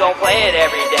night, we gon' play it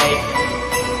every day.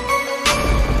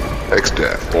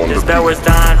 This BedWars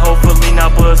Dying, hopefully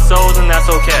not blood souls, and that's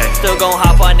okay. Still gon'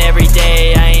 hop on every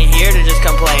day, I ain't here to just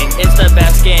complain. It's the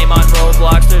best game on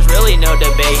Roblox, there's really no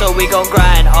debate. So we gon'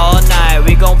 grind all night,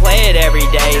 we gon' play it every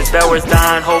day. This BedWars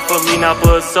Dying, hopefully not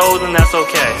blood souls, and that's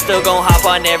okay. Still gon' hop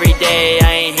on every day,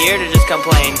 I ain't here to just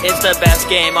complain. It's the best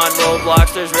game on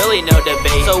Roblox, there's really no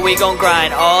debate. So we gon'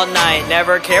 grind all night,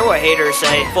 never care what haters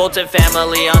say. Fulton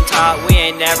family on top, we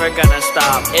ain't never gonna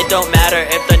stop. It don't matter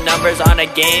if the numbers on a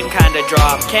game kinda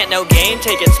drop. Can't no game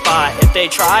take its spot, if they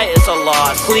try it's a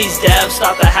loss. Please devs,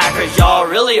 stop the hackers, y'all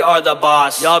really are the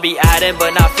boss. Y'all be adding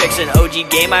but not fixing, OG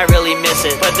game I really miss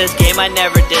it. But this game I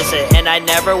never diss it, and I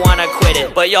never wanna quit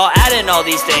it. But y'all adding all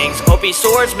these things, OP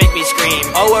swords make me scream.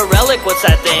 Oh, a relic, what's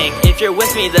that thing? If you're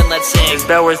with me then let's sing. This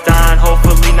BedWars Dying,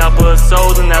 hopefully not blood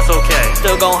souls, and that's okay.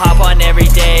 Still gon' hop on every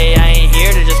day, I ain't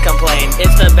here to just complain.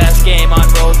 It's the best game on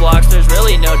Roblox, there's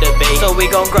really no debate. So we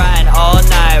gon' grind all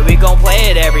night, we gon'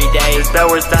 play it every day. This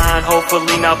BedWars Dying,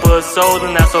 hopefully not blood souls,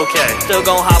 and that's okay. Still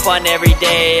gon' hop on every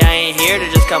day, I ain't here to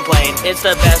just complain. It's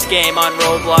the best game on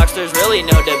Roblox, there's really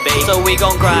no debate. So we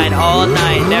gon' grind all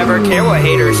night, never care what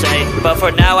haters say. But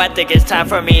for now I think it's time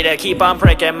for me to keep on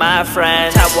pricking my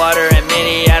friends. Tap water and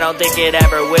mini, I don't think it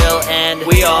ever will end.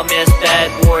 We all miss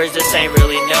BedWars, this ain't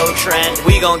really no trend.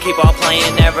 We gon' keep on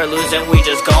playing, never losing, we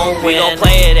just gon' win. We gon'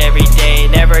 play it every day,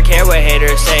 never care what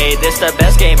haters say. This the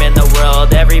best game in the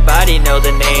world, everybody know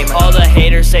the name. All the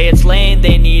haters say it's lame,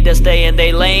 they need to stay in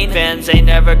they lane. Fans ain't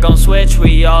never gon' switch,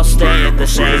 we all stay in the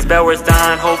same. This BedWars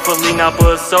Dying, hopefully not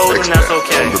blood souls, and that's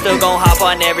okay. Still gon' hop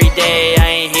on every day, I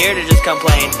ain't here to just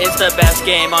complain. It's the best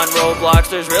game on Roblox,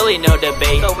 there's really no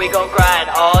debate. So we gon' grind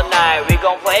all night, we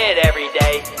gon' play it every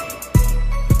day.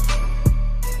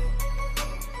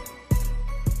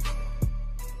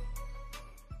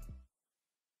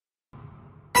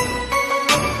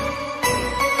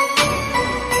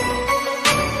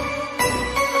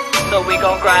 So we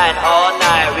gon' grind all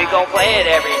night, we gon' play it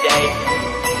every day.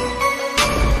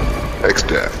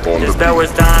 This BedWars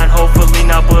Dying, hopefully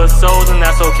not blood souls, and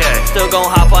that's okay. Still gon'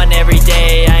 hop on every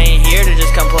day, I ain't here to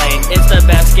just complain. It's the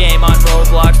best game on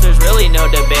Roblox, there's really no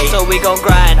debate. So we gon'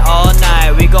 grind all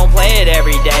night, we gon' play it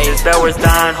every day. This BedWars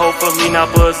Dying, hopefully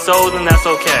not blood sold, and that's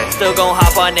okay. Still gon'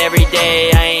 hop on every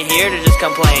day, I ain't here to just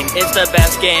complain. It's the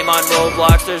best game on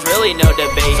Roblox, there's really no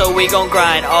debate. So we gon'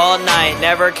 grind all night,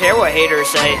 never care what haters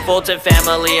say. Fulton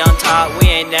family on top, we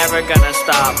ain't never gonna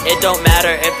stop. It don't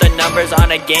matter if the numbers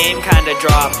on a game kinda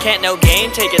drop. Can't no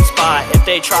game take its spot, if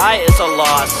they try it's a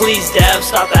loss. Please devs,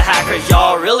 stop the hackers,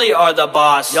 y'all really are the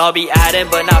boss. Y'all be adding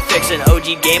but not fixing,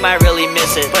 OG game I really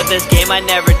miss it. But this game I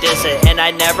never diss it, and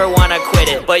I never wanna quit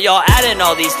it. But y'all adding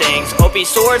all these things, OP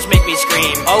swords make me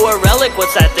scream. Oh, a relic,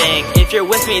 what's that thing? If you're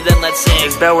with me then let's sing.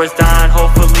 This BedWars Dying,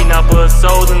 hopefully not blood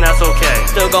sold, and that's okay.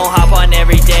 Still gon' hop on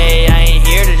every day, I ain't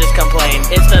here to just complain.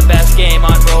 It's the best game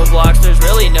on Roblox, there's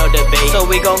really no debate. So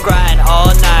we gon' grind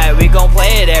all night, we gon'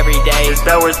 play it every day. This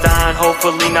BedWars Dying,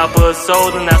 hopefully not blood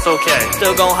sold, and that's okay.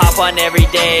 Still gon' hop on every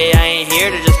day, I ain't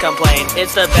here to just complain.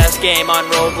 It's the best game on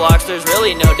Roblox, there's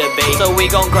really no debate. So we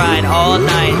gon' grind all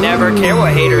night, never care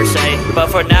what haters say. But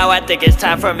for now I think it's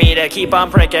time for me to keep on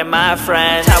pranking my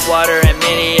friends. Tap water and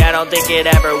mini, I don't think it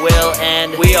ever will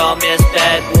end. We all miss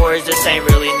BedWars, this ain't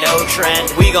really no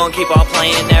trend. We gon' keep on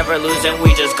playing, never losing,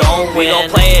 we just gon' win. We gon'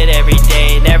 play it every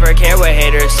day, never care what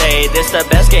haters say. This the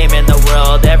best game in the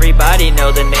world, everybody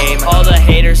know the name. All the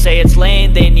haters say it's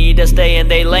lame, they need to stay in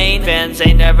they lane. Fans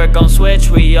ain't never gon' switch,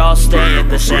 we all stay in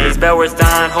the same. This BedWars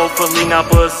Dying, hopefully not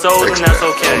blood sold, and that's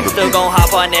okay. Still gon'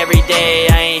 hop on every day,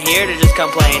 I ain't here to just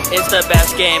complain. It's the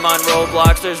best game on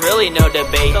Roblox, there's really no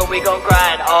debate. So we gon'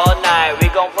 grind all night, we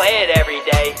gon' play it every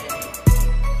day.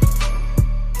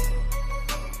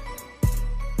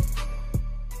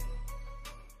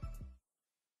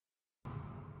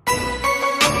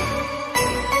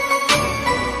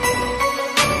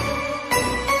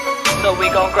 So we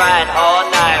gon' grind all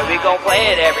night, we gon'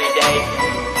 play it every day.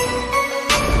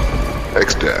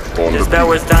 This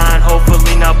BedWars Dying,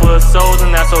 hopefully not blood sold,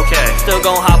 and that's okay. Still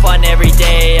gon' hop on every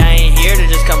day, I ain't here to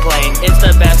just complain. It's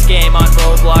the best game on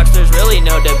Roblox, there's really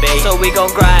no debate. So we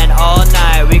gon' grind all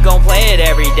night, we gon' play it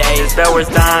every day. This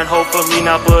BedWars Dying, hopefully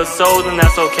not blood sold, and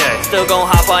that's okay. Still gon'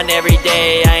 hop on every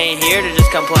day, I ain't here to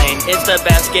just complain. It's the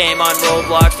best game on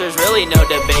Roblox, there's really no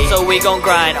debate. So we gon'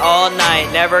 grind all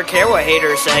night, never care what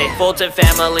haters say. Fulton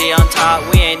family on top,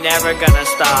 we ain't never gonna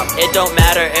stop. It don't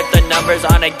matter if the numbers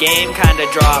on a game kinda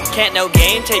drop. Can't no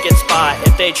game take its spot,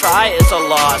 if they try it's a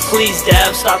loss. Please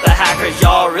devs, stop the hackers,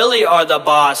 y'all really are the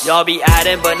boss. Y'all be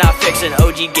adding but not fixing,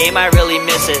 OG game I really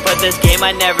miss it. But this game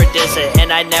I never diss it,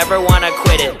 and I never wanna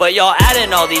quit it. But y'all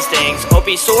adding all these things,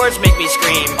 OP swords make me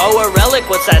scream. Oh, a relic,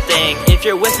 what's that thing? If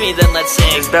you're with me then let's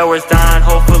sing. This BedWars Dying,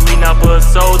 hopefully not blood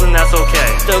sold, and that's okay.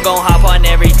 Still gon' hop on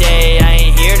every day, I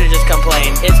ain't here to just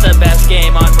complain. It's the best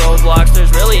game on Roblox,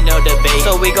 there's really no debate.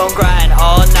 So we gon' grind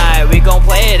all night, we gon'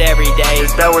 play it every day.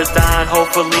 This BedWars Dying,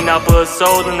 hopefully not blood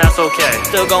sold, and that's okay.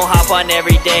 Still gon' hop on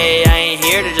every day, I ain't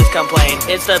here to just complain.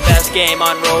 It's the best game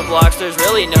on Roblox, there's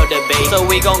really no debate. So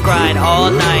we gon' grind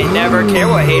all night, never care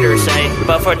what haters say.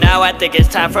 But for now I think it's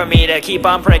time for me to keep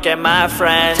on pranking my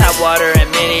friends. Tap water and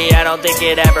mini, I don't think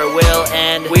it ever will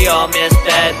end. We all miss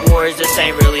BedWars, this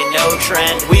ain't really no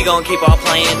trend. We gon' keep on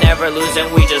playing, never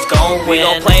losing, we just gon' win. We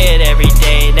gon' play it every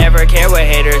day, never care what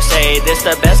haters say. This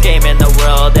the best game in the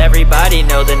world, everybody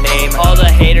know the name. All the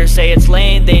haters say it's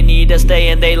lame, they need to stay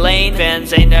in they lane.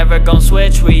 Fans ain't never gon'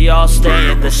 switch, we all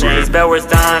stay in the same. This BedWars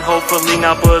Dying, hopefully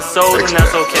not blood sold, and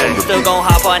that's okay. Still gon'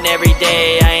 hop on every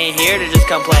day, I ain't here to just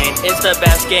complain. It's the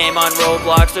best game on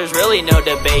Roblox, there's really no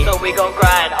debate. So we gon'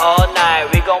 grind all night,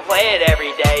 we gon' play it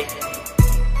every day.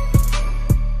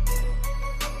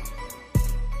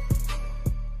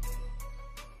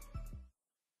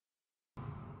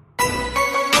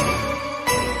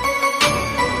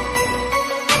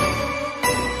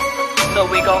 So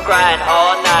we gon' grind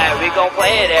all night, we gon'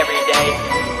 play it every day.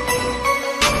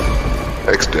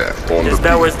 This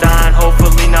BedWars Dying,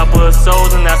 hopefully not blood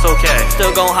sold, and that's okay.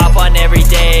 Still gon' hop on every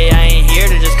day, I ain't here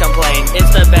to just complain.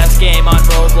 It's the best game on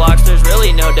Roblox, there's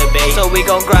really no debate. So we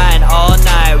gon' grind all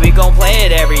night, we gon' play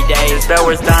it every day. This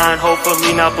BedWars Dying,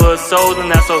 hopefully not blood sold, and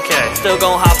that's okay. Still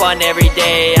gon' hop on every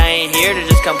day, I ain't here to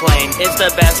just complain. It's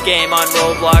the best game on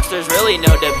Roblox, there's really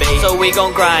no debate. So we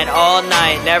gon' grind all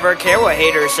night, never care what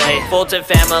haters say. Fulton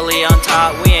family on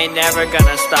top, we ain't never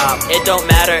gonna stop. It don't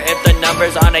matter if the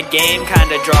numbers on a game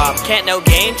kinda drop. Can't no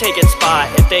game take its spot,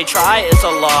 if they try it's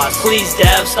a loss. Please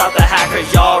devs, stop the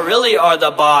hackers, y'all really are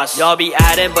the boss. Y'all be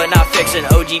adding but not fixing,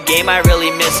 OG game I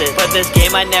really miss it. But this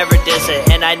game I never diss it,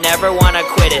 and I never wanna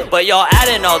quit it. But y'all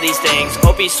adding all these things,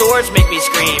 OP swords make me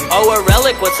scream. Oh, a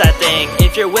relic, what's that thing?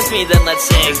 If you're with me then let's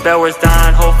sing. This BedWars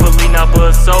Dying, hopefully not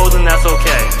blood sold, and that's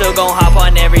okay. Still gon' hop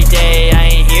on every day, I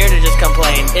ain't here to just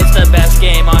complain. It's the best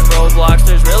game on Roblox,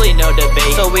 there's really no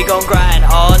debate. So we gon' grind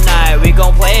all night, we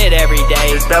gon' play it every day.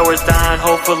 This BedWars Dying,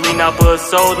 hopefully not but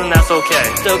sold, and that's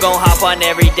okay. Still gon' hop on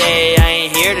every day, I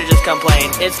ain't here to just complain.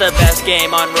 It's the best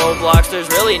game on Roblox, there's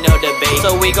really no debate.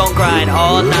 So we gon' grind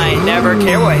all night, never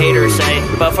care what haters say.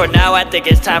 But for now I think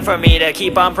it's time for me to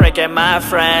keep on pricking my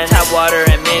friends. Tap water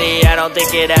and mini, I don't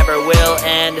think it ever will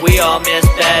end. We all miss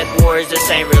BedWars, this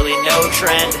ain't really no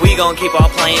trend. We gon' keep on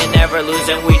playing, never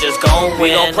losing, we just gon' win. We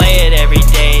gon' play it every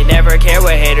day, never care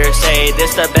what haters say.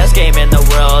 This the best game in the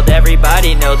world,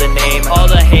 everybody know the name. All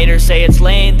the haters say it's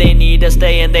lame, they need to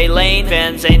stay in they lane.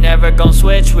 Fans ain't never gon'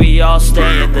 switch, we all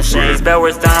stay in the same. This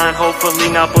BedWars Dying,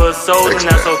 hopefully not but sold, and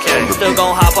that's okay. Still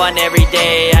gon' hop on every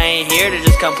day, I ain't here to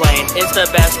just complain. It's the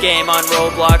best game on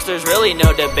Roblox, there's really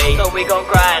no debate. So we gon'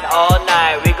 grind all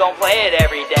night, we gon' play it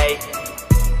every day.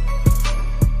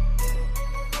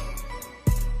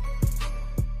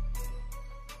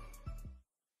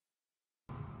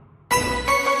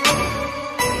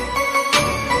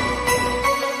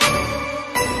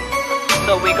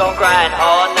 So we gon' grind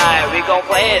all night, we gon'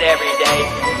 play it every day.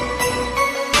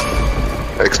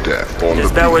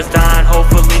 This BedWars Dying,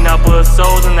 hopefully not but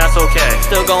sold, and that's okay.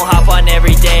 Still gon' hop on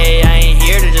every day, I ain't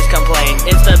here to just complain.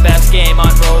 It's the best game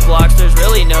on Roblox, there's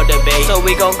really no debate. So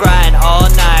we gon' grind all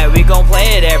night, we gon'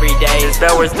 play it every day. This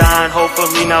BedWars Dying,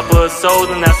 hopefully not but sold,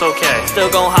 and that's okay.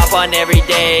 Still gon' hop on every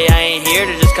day, I ain't here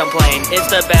to just complain. It's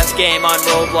the best game on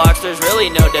Roblox, there's really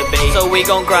no debate. So we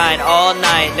gon' grind all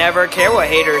night, never care what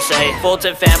haters say.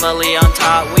 Fulton family on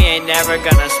top, we ain't never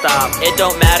gonna stop. It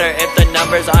don't matter if the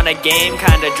numbers on a game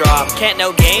kinda drop. Can't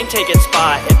no game take its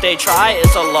spot, if they try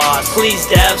it's a loss. Please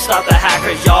devs, stop the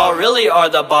hackers, y'all really are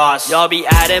the boss. Y'all be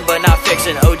adding but not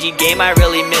fixing, OG game I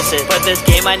really miss it. But this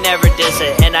game I never diss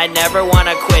it, and I never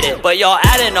wanna quit it. But y'all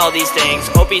adding all these things,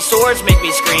 OP swords make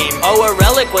me scream. Oh, a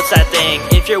relic, what's that thing?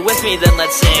 If you're with me then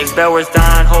let's sing. This BedWars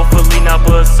Dying, hopefully not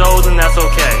but sold, and that's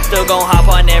okay. Still gon' hop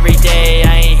on every day,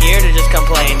 I ain't here to just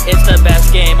complain. It's the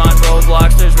best game on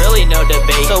Roblox, there's really no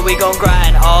debate. So we gon'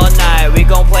 grind all night, we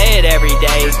gon' play it every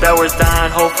day. This BedWars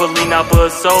Dying, hopefully not but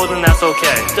sold, and that's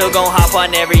okay. Still gon' hop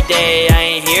on every day, I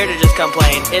ain't here to just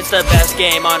complain. It's the best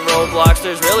game on Roblox,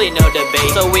 there's really no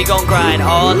debate. So we gon' grind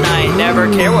all night,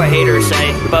 never care what haters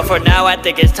say. But for now I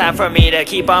think it's time for me to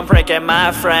keep on pricking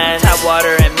my friends. Tap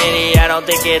water and mini, I don't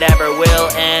think it ever will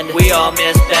end. We all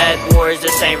miss BedWars,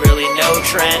 this ain't really no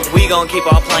trend. We gon' keep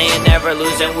on playing, never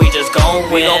losing, we just gon'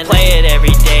 win. We gon' play it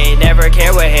every day, never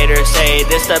care what haters say.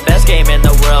 This the best game in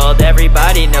the world,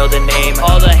 everybody know the name.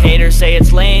 All the haters say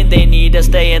it's lame, they need to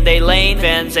stay in they lane.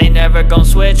 Fans ain't never gon'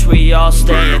 switch, we all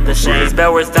stay in the same. This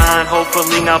BedWars Dying,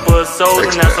 hopefully not but sold,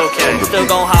 and that's okay. Still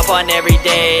gon' hop on every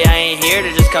day, I ain't here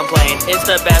to just complain. It's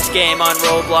the best game on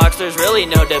Roblox, there's really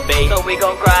no debate. So we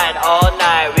gon' grind all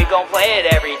night, we gon' play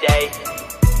it every day.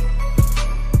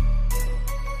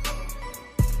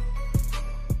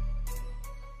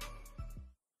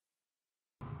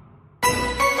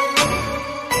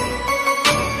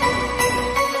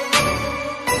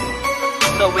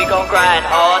 So we gon' grind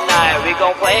all night, we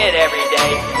gon' play it every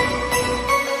day.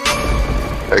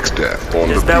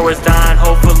 This BedWars Dying,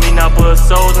 hopefully not but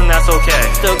sold, and that's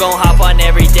okay. Still gon' hop on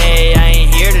every day, I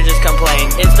ain't here to just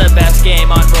complain. It's the best game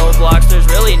on Roblox, there's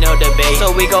really no debate.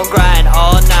 So we gon' grind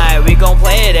all night, we gon'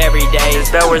 play it every day.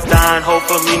 This BedWars Dying,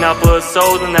 hopefully not but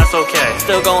sold, and that's okay.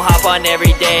 Still gon' hop on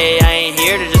every day, I ain't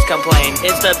here to just complain.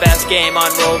 It's the best game on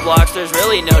Roblox, there's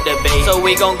really no debate. So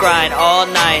we gon' grind all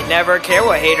night, never care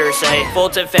what haters say.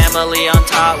 Fulton family on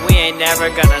top, we ain't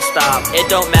never gonna stop. It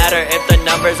don't matter if the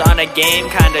numbers on a game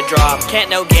kinda drop. Can't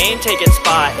no game take its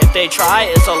spot, if they try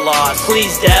it's a loss.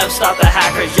 Please devs, stop the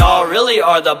hackers, y'all really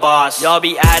are the boss. Y'all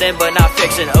be adding but not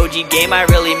fixing, OG game I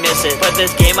really miss it. But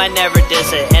this game I never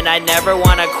diss it, and I never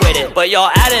wanna quit it. But y'all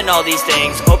adding all these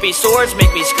things, OP swords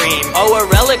make me scream. Oh, a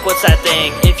relic, what's that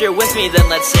thing? If you're with me then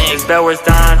let's sing. This BedWars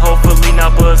Dying, hopefully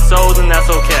not but sold, and that's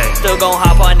okay. Still gon'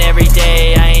 hop on every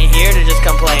day, I ain't here to just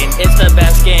complain. It's the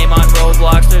best game on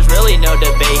Roblox, there's really no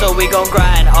debate. So we gon'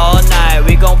 grind all night,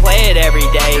 we gon' play it every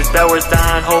day. This BedWars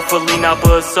Dying, hopefully not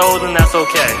but sold, and that's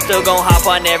okay. Still gon' hop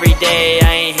on every day,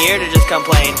 I ain't here to just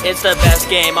complain. It's the best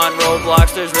game on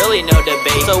Roblox, there's really no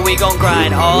debate. So we gon'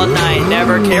 grind all night,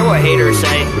 never care what haters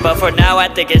say. But for now I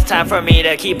think it's time for me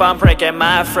to keep on pricking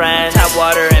my friends. Tap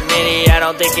water and mini, I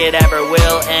don't think it ever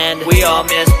will end. We all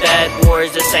miss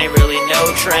BedWars, this ain't really no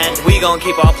trend. We gon'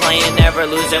 keep on playing, never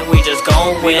losing, we just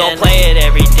gon' win. We gon' play it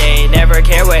every day, never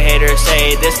care what haters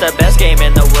say. This the best game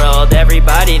in the world,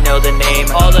 everybody know the name.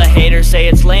 name. All the haters say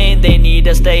it's lame, they need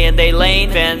to stay in they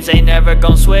lane. Fans ain't never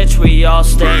gon' switch, we all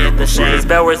stay in the same. This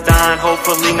BedWars Dying,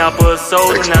 hopefully not put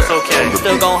soul, and that's okay.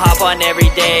 Still gon' hop on every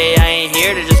day, I ain't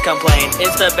here to just complain.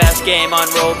 It's the best game on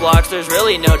Roblox, there's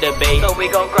really no debate. So we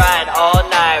gon' grind all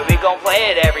night, we gon'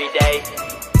 play it every day.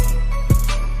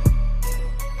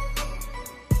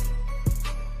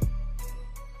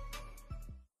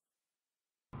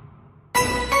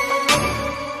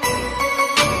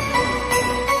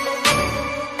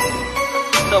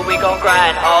 So we gon'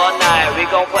 grind all night, we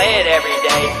gon' play it every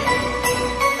day.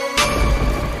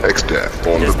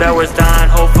 This BedWars Dying,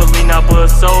 hopefully not put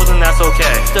soul, and that's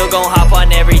okay. Still gon' hop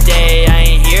on every day, I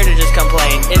ain't here to just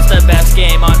complain. It's the best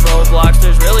game on Roblox,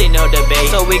 there's really no debate.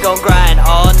 So we gon' grind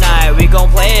all night, we gon'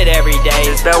 play it every day.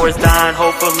 This BedWars Dying,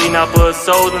 hopefully not put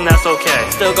soul, and that's okay.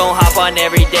 Still gon' hop on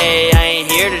every day, I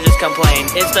ain't here to just complain.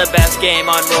 It's the best game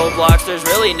on Roblox, there's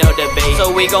really no debate. So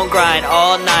we gon' grind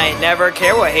all night, never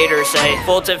care what haters say.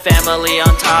 Fulton family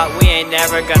on top, we ain't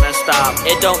never gonna stop.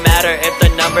 It don't matter if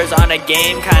the numbers on a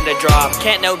game kinda drop.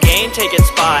 Can't no game take its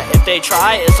spot, if they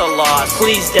try it's a loss.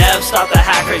 Please devs, stop the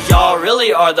hackers, y'all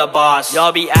really are the boss.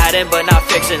 Y'all be adding but not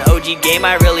fixing, OG game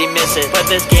I really miss it. But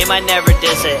this game I never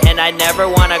diss it, and I never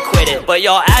wanna quit it. But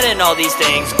y'all adding all these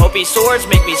things, OP swords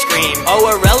make me scream. Oh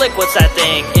a relic, what's that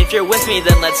thing? If you're with me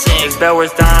then let's sing. This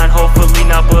BedWars Dying, hopefully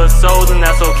not put soul, and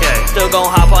that's okay. Still gon'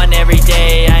 hop on every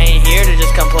day, I ain't here to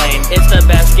just complain. It's the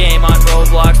best game on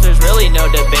Roblox, there's really no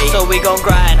debate. So we gon'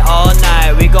 grind all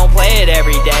night, we gon' play it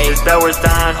every day. This BedWars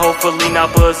Dying, hopefully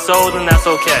not put soul, and that's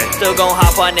okay. Still gon'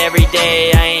 hop on every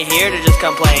day, I ain't here to just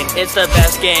complain. It's the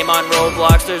best game on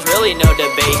Roblox, there's really no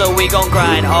debate. So we gon'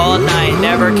 grind all night,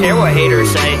 never care what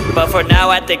haters say. But for now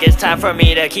I think it's time for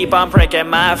me to keep on pranking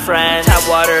my friends. Tap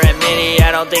water and mini,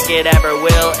 I don't think it ever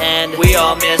will end. We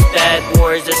all miss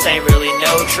BedWars, this ain't really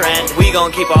no trend. We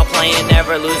gon' keep on playing,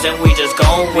 never losing, we just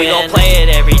gon' win. We gon' play it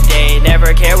every day,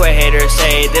 never care what haters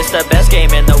say. This the best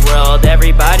game in the world,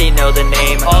 everybody know the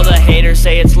name. All the haters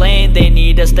say it's lame, they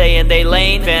need to stay in they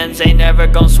lane. Fans ain't never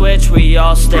gon' switch, we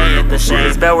all stay in the same.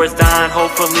 This BedWars Dying,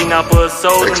 hopefully not put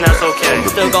soul, and that's okay.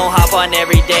 Still gon' hop on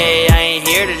every day, I ain't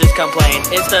here to just complain.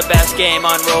 It's the best game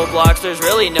on Roblox, there's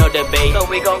really no debate. So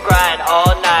we gon' grind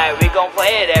all night, we gon'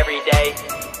 play it every day.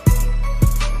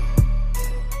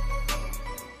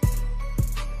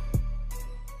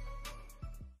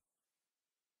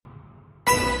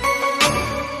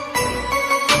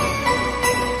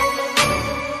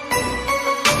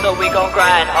 So we gon'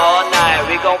 grind all night,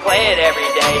 we gon' play it every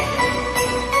day.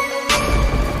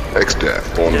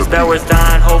 This BedWars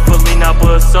Dying, hopefully not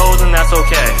put soul, and that's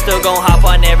okay. Still gon' hop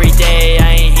on every day,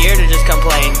 I ain't here to just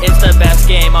complain. It's the best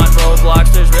game on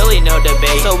Roblox, there's really no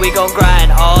debate. So we gon'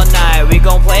 grind all night, we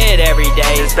gon' play it every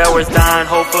day. This BedWars Dying,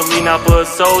 hopefully not put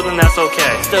soul, and that's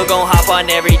okay. Still gon' hop on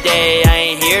every day, I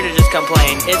ain't here to just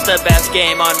complain. It's the best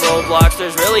game on Roblox,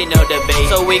 there's really no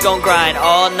debate. So we gon' grind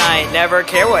all night, never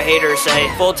care what haters say.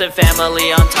 Fulton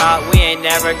family on top, we ain't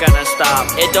never gonna stop.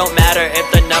 It don't matter if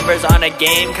the numbers on a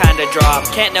game kinda drop.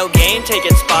 Can't no game take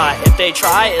its spot, if they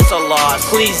try it's a loss.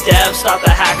 Please devs, stop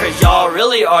the hackers, y'all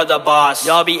really are the boss.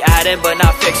 Y'all be adding but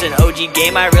not fixing, OG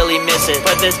game I really miss it.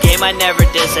 But this game I never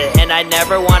diss it, and I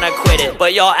never wanna quit it.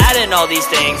 But y'all adding all these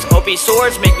things, OP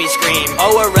swords make me scream.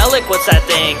 Oh a relic, what's that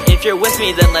thing? If you're with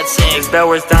me then let's sing. This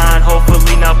BedWars Dying,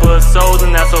 hopefully not put soul,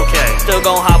 and that's okay. Still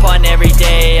gon' hop on every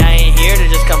day, I ain't here to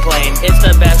just complain. It's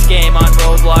the best game on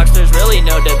Roblox, there's really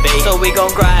no debate. So we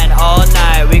gon' grind all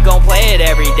night, we gon' play it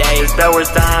every day. This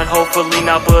BedWars Dying, hopefully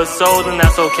not put soul, and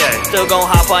that's okay. Still gon'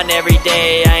 hop on every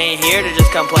day, I ain't here to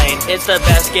just complain. It's the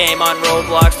best game on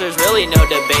Roblox, there's really no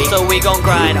debate. So we gon'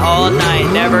 grind all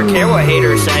night, never care what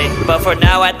haters say. But for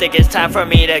now I think it's time for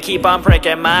me to keep on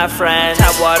pranking my friends.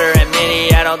 Tap water and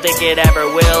mini, I don't think it ever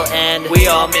will end. We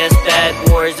all miss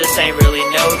BedWars, this ain't really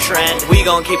no trend. We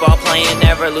gon' keep on playing,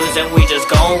 never losing, we just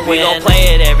gon' win. We gon'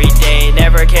 play it every day,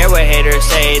 never care what haters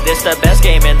say. This the best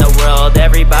game in the world,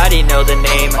 everybody know the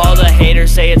name. All the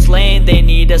haters say it's lame, they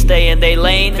need to stay in they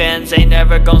lane. Fans ain't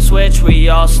never gon' switch, we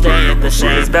all stay in the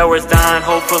same. This BedWars Dying,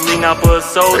 hopefully not put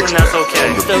soul, and that's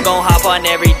okay. Still gon' hop on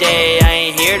every day, I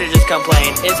ain't here to just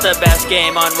complain. It's the best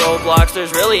game on Roblox,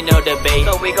 there's really no debate.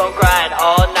 So we gon' grind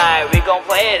all night, we gon'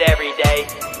 play it every day.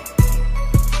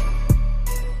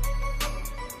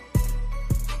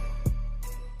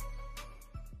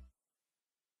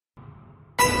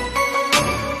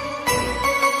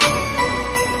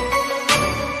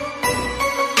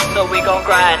 So we gon'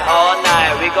 grind all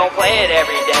night, we gon' play it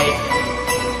every day.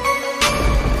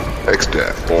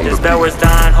 This BedWars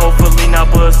Dying, hopefully not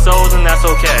put soul, and that's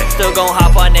okay. Still gon'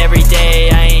 hop on every day,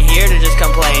 I ain't here to just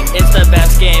complain. It's the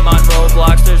best game on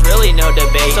Roblox, there's really no no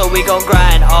debate. So we gon'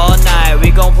 grind all night,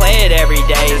 we gon' play it every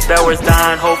day. This BedWars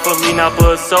Dying, hopefully not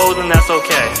put sold, and that's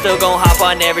okay. Still gon' hop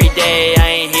on every day, I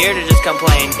ain't here to just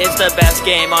complain. It's the best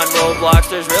game on Roblox,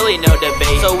 there's really no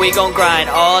debate. So we gon' grind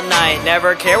all night,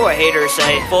 never care what haters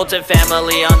say. Fulton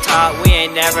family on top, we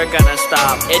ain't never gonna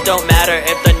stop. It don't matter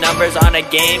if the numbers on a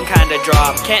game kinda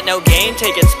drop. Can't no game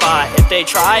take its spot, if they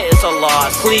try it's a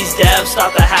loss. Please devs,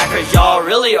 stop the hackers, y'all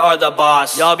really are the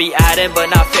boss. Y'all be adding but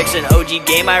not fixing, OG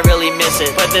game I really miss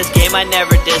it. But this game I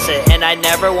never diss it, and I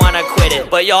never wanna quit it.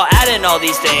 But y'all adding all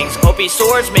these things, OP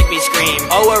swords make me scream.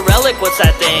 Oh, a relic, what's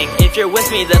that thing? If you're with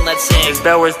me then let's sing. This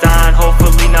BedWars Dying,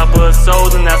 hopefully not put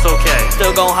sold, and that's okay.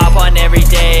 Still gon' hop on every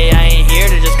day, I ain't here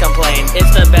to just complain.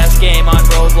 It's the best game on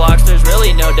Roblox, there's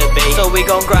really no debate. So we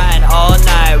gon' grind all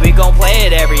night, we gon' play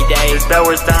it every day. This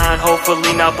BedWars Dying,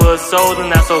 hopefully not put sold,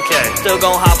 and that's okay. Still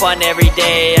gon' hop on every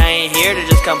day, I ain't here to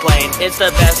just complain. It's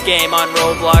the best game on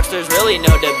Roblox, there's really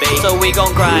no debate. So we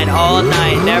gon' grind all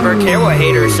night, never care what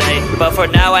haters say. But for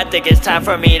now I think it's time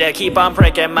for me to keep on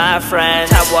pranking my friends.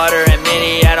 Tap water and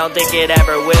mini, I don't think it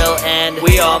ever will end.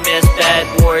 We all miss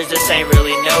BedWars, this ain't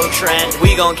really no trend.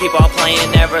 We gon' keep on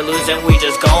playing, never losing, we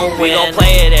just gon' win. We gon'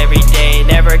 play it every day,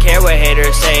 never care what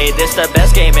haters say. This the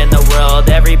best game in the world,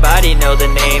 everybody know the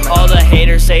name. All the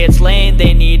haters say it's lame,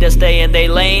 they need to stay in they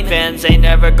lane. Fans ain't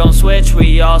never gon' switch,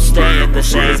 we all stay in the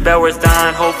same. This BedWars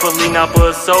Dying, hopefully not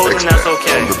put sold, and that's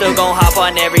okay. Still gon' hop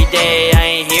on every day, I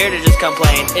ain't here to just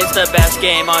complain. It's the best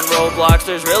game on Roblox,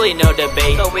 there's really no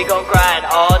debate. So we gon' grind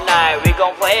all night, we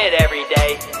gon' play it every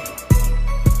day.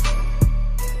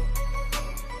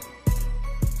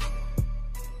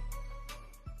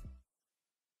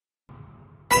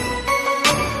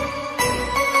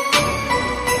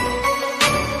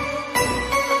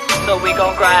 So we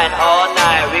gon' grind all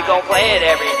night, we gon' play it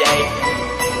every day.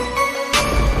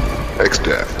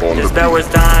 This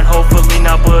BedWars Dying, hopefully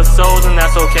not put sold, and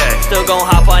that's okay. Still gon'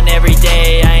 hop on every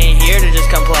day, I ain't here to just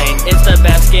complain. It's the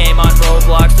best game on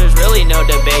Roblox, there's really no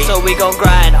debate. So we gon'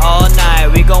 grind all night,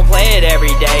 we gon' play it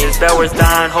every day. This BedWars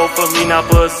Dying, hopefully not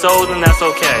put sold, and that's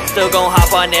okay. Still gon'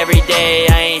 hop on every day,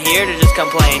 I ain't here to just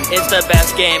complain. It's the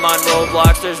best game on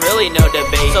Roblox, there's really no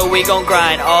debate. So we gon'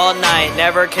 grind all night,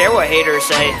 never care what haters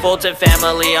say. Fulton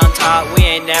family on top, we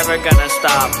ain't never gonna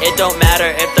stop. It don't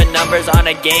matter if the numbers on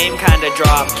a game kinda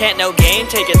drop. Can't no game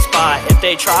take its spot, if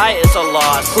they try it's a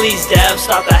loss. Please devs,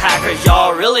 stop the hackers,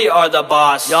 y'all really are the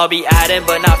boss. Y'all be adding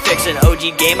but not fixing,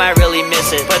 OG game I really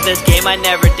miss it. But this game I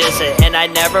never diss it, and I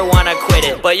never wanna quit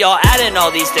it. But y'all adding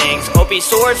all these things, OP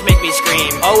swords make me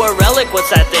scream. Oh, a relic, what's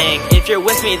that thing? If you're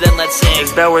with me then let's sing.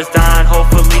 This BedWars Dying,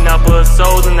 hopefully not put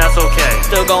sold, and that's okay.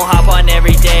 Still gon' hop on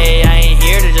every day, I ain't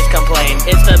here to just complain.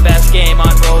 It's the best game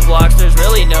on Roblox, there's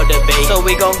really no debate. So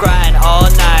we gon' grind all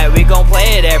night, we gon'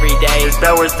 play it every day. This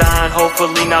BedWars Dying,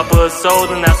 hopefully not put sold,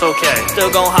 and that's okay.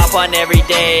 Still gon' hop on every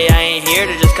day, I ain't here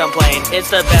to just complain. It's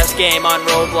the best game on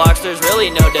Roblox, there's really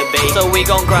no debate. So we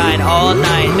gon' grind all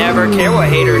night, never care what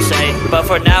haters say. But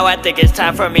for now I think it's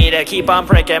time for me to keep on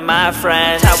pranking my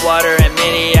friends. Tap water and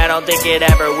mini, I don't think it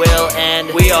ever will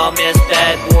end. We all miss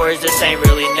BedWars, this ain't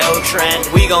really no trend.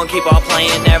 We gon' keep on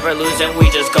playing, never losing, we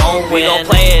just gon' win. We gon'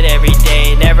 play it every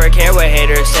day, never care what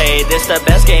haters say. This the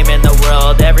best game in the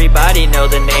world, everybody know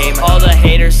the name. All the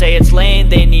haters say it's lame,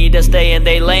 they need to stay in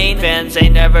they lane. Fans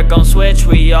ain't never gon' switch,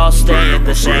 we all stay in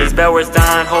the same. This BedWars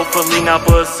Dying, hopefully not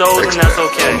put sold, and that's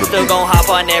okay. Still gon' hop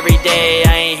on every day,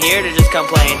 I ain't here to just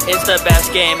complain. It's the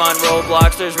best game on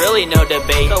Roblox, there's really no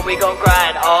debate. So we gon'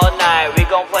 grind all night, we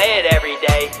gon' play it every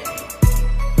day.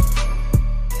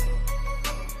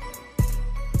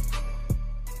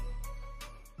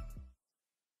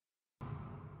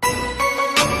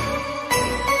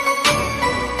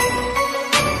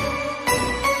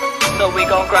 So we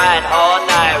gon' grind all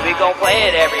night, we gon' play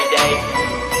it every day.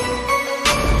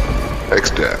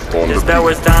 This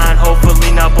BedWars Dying,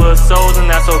 hopefully not put sold, and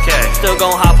that's okay. Still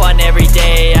gon' hop on every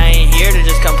day, I ain't here to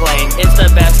just complain. It's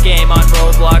the best game on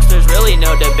Roblox, there's really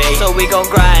no debate. So we gon'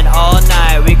 grind all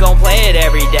night, we gon' play it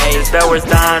every day. This BedWars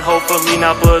Dying, hopefully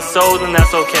not put sold, and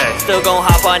that's okay. Still gon'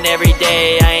 hop on every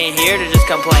day, I ain't here to just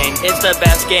complain. It's the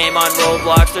best game on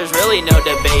Roblox, there's really no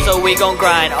debate. So we gon'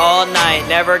 grind all night,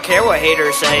 never care what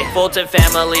haters say. Fulton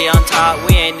family on top,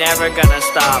 we ain't never gonna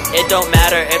stop. It don't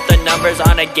matter if the numbers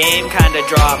on a game kinda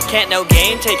drop. Can't no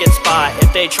game take its spot,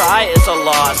 if they try it's a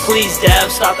loss. Please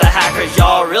devs, stop the hackers,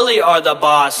 y'all really are the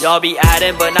boss. Y'all be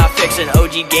adding but not fixing,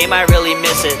 OG game I really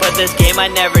miss it. But this game I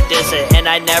never diss it, and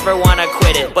I never wanna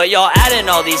quit it. But y'all adding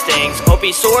all these things, OP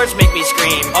swords make me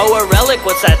scream. Oh, a relic,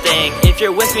 what's that thing? If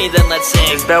you're with me then let's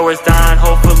sing. This BedWars Dying,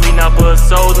 hopefully not put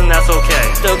sold, and that's okay.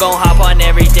 Still gon' hop on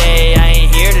every day, I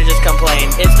ain't here to just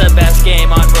complain. It's the best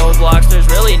game on Roblox, there's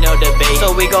really no debate.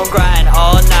 we gon' grind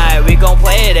all night, we gon'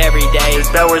 play it every day. This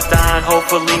BedWars Dying,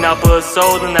 hopefully not but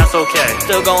sold, and that's okay.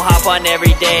 Still gon' hop on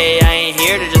every day, I ain't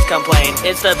here to just complain.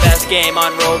 It's the best game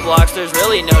on Roblox, there's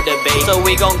really no debate. So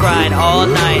we gon' grind all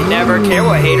night, never care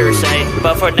what haters say.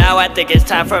 But for now I think it's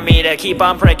time for me to keep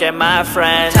on pranking my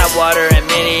friends. Tap water and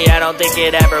mini, I don't think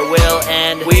it ever will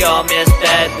end. We all miss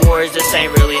BedWars, this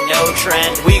ain't really no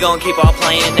trend. We gon' keep on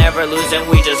playing, never losing,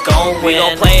 we just gon' win. We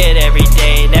gon' play it every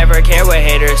day, never care what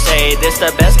haters say. This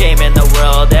the best game in the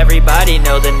world, everybody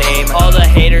know the name. All the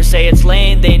haters say it's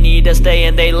lame, they need to stay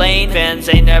in they lane. Fans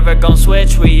ain't never gon'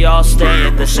 switch, we all stay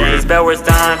in the same. This BedWars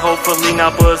Dying, hopefully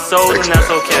not but sold, and that's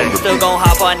okay. Still gon'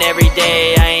 hop on every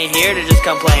day, I ain't here to just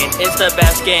complain. It's the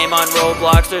best game on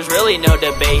Roblox, there's really no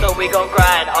debate. So we gon'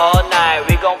 grind all night,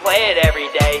 we gon' play it every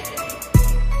day.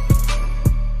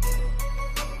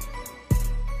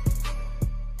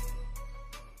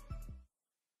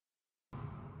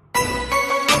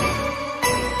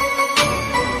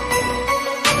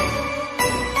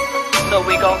 So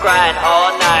we gon' grind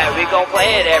all night, we gon'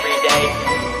 play it every day.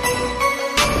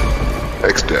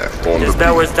 This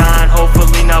BedWars Dying,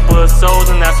 hopefully not but sold,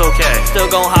 and that's okay. Still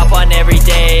gon' hop on every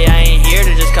day, I ain't here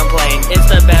to just complain. It's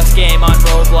the best game on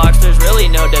Roblox, there's really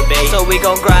no debate. So we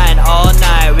gon' grind all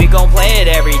night, we gon' play it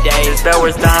every day. This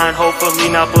BedWars Dying, hopefully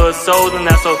not but sold, and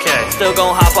that's okay. Still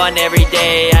gon' hop on every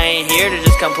day, I ain't here to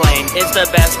just complain. It's the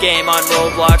best game on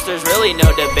Roblox, there's really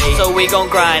no debate. So we gon'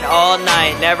 grind all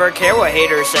night, never care what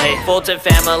haters say. Fulton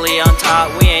family on top,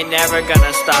 we ain't never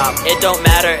gonna stop. It don't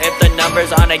matter if the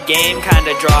numbers on a game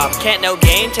kinda drop. Can't no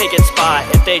game take its spot,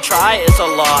 if they try it's a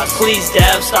loss. Please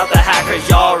devs, stop the hackers,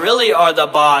 y'all really are the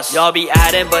boss. Y'all be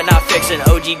adding but not fixing,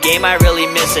 OG game I really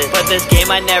miss it. But this game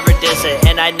I never diss it,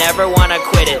 and I never wanna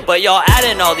quit it. But y'all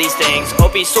adding all these things,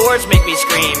 OP swords make me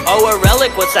scream. Oh a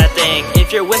relic, what's that thing?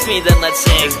 If you're with me then let's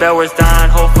sing. This BedWars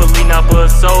Dying, hopefully not but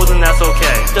sold, and that's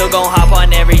okay. Still gon' hop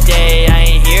on every day,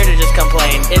 I ain't here to just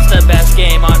complain. It's the best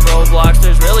game on Roblox,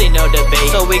 there's really no debate.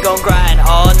 So we gon' grind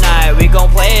all night, we gon'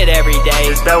 play it every day.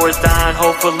 This BedWars Dying,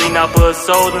 hopefully not but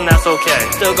sold, and that's okay.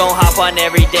 Still gon' hop on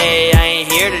every day, I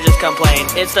ain't here to just complain.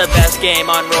 It's the best game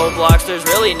on Roblox, there's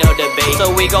really no debate.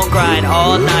 So we gon' grind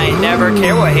all night, never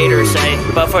care what haters say.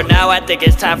 But for now I think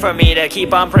it's time for me to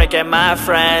keep on pranking my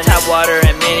friends. Tap water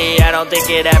and mini, I don't think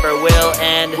it ever will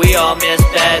end. We all miss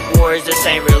BedWars, this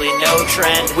ain't really no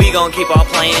trend. We gon' keep on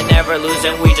playing, never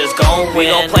losing, we just gon' win. We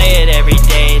gon' play it every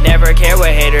day, never care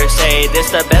what haters say. This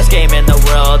the best game in the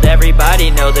world, everybody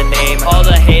know the name. All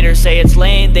the haters say it's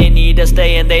lame, they need to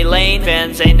stay in they lane.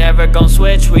 Fans ain't never gon'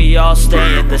 switch, we all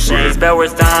stay in the same. This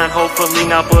BedWars Dying, hopefully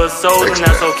not but sold, and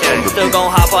that's okay. Still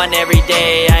gon' hop on every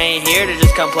day, I ain't here to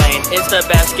just complain. It's the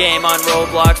best game on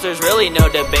Roblox, there's really no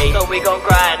debate. So we gon'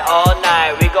 grind all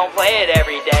night, we gon' play it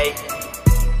every day.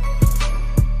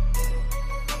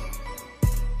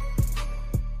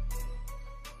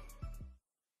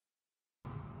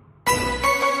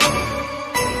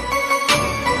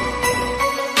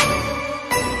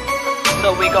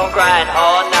 So we gon' grind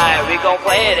all night, we gon'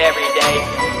 play it every day.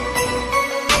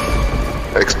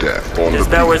 This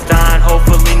BedWars Dying,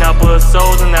 hopefully not but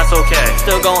sold, and that's okay.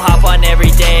 Still gon' hop on every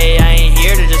day, I ain't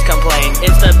here to just complain.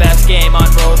 It's the best game on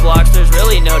Roblox, there's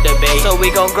really no debate. So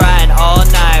we gon' grind all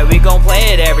night, we gon'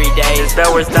 play it every day. This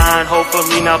BedWars Dying,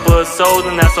 hopefully not but sold,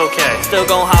 and that's okay. Still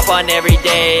gon' hop on every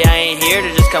day, I ain't here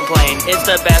to just complain. It's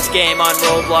the best game on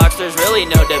Roblox, there's really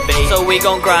no debate. So we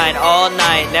gon' grind all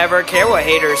night, never care what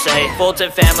haters say.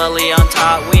 Fulton family on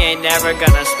top, we ain't never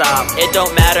gonna stop. It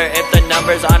don't matter if the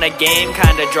numbers on a game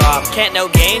kinda drop. Can't no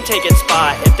game take its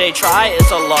spot, if they try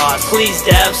it's a loss. Please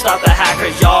devs, stop the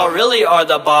hackers, y'all really are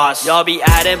the boss. Y'all be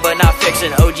adding but not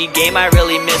fixing, OG game I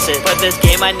really miss it. But this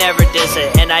game I never diss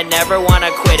it, and I never wanna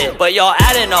quit it. But y'all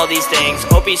adding all these things,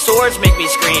 OP swords make me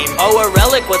scream. Oh a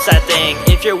relic, what's that thing?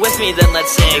 If you're with me then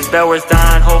let's sing. This BedWars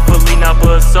Dying, hopefully not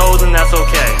but sold, and that's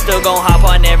okay. Still gon' hop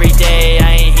on every day,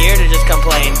 I ain't here to just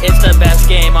complain. It's the best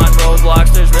game on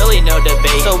Roblox, there's really no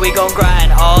debate. So we gon'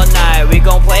 grind all night, we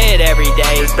gon' play it every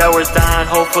day. This BedWars Dying,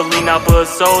 hopefully not but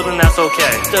sold, and that's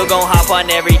okay. Still gon' hop on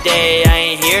every day, I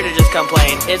ain't here to just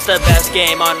complain. It's the best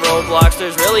game on Roblox,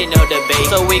 there's really no debate.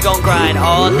 So we gon' grind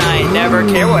all night, never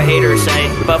care what haters say.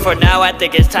 But for now I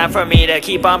think it's time for me to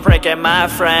keep on pranking my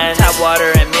friends. Tap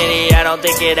water and mini, I don't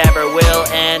think it ever will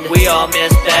end. We all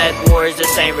miss BedWars,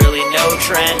 this ain't really no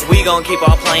trend. We gon' keep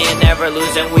on playing, never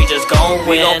losing, we just gon' win.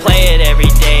 We gon' play it every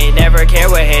day, never care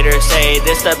what haters say.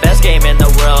 This the best game in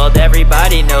the world,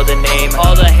 everybody know the name.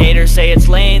 All the haters haters say it's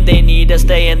lame, they need to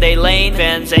stay in they lane.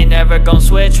 Fans ain't never gon'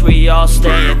 switch, we all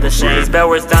stay in the same. This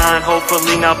BedWars Dying,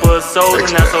 hopefully not but sold, and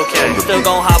that's okay. Still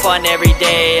gon' hop on every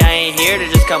day, I ain't here to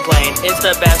just complain. It's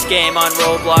the best game on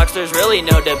Roblox, there's really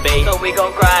no debate. So we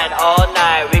gon' grind all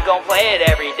night, we gon' play it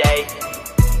every day.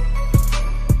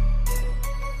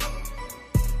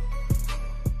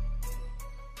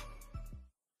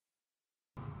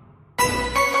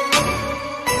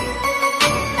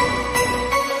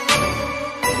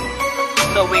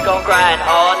 So we gon' grind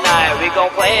all night, we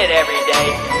gon' play it every day.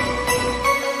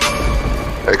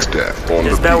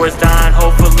 This BedWars Dying,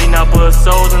 hopefully not but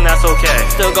sold, and that's okay.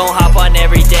 Still gon' hop on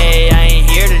every day, I ain't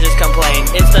here to just complain.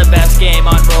 It's the best game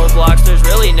on Roblox, there's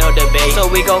really no debate. So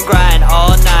we gon' grind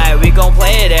all night, we gon'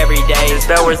 play it every day. This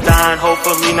BedWars Dying,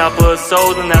 hopefully not but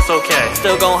sold, and that's okay.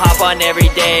 Still gon' hop on every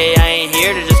day, I ain't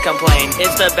here to just complain.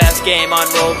 It's the best game on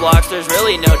Roblox, there's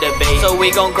really no debate. So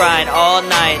we gon' grind all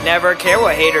night, never care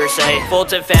what haters say.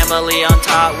 Fulton family on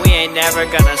top, we ain't never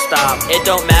gonna stop. It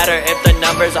don't matter if the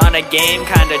numbers on a game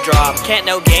kinda drop. Can't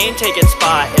no game take its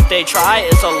spot, if they try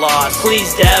it's a loss.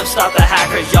 Please devs, stop the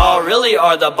hackers, y'all really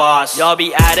are the boss. Y'all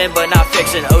be adding but not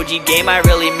fixing, OG game I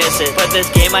really miss it. But this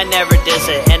game I never diss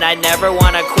it, and I never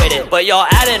wanna quit it. But y'all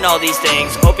adding all these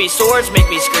things, OP swords make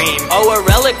me scream. Oh, a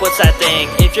relic, what's that thing?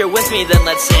 If you're with me then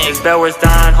let's sing. This BedWars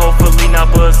Dying, hopefully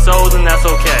not but sold, and that's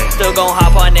okay. Still gon'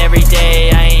 hop on every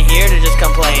day, I ain't here to just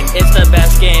complain. It's the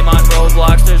best game on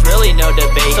Roblox, there's really no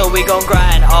debate. So we gon'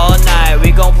 grind all night,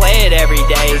 we gon' play it every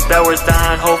day. This BedWars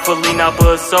Dying, hopefully not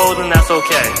but sold, and that's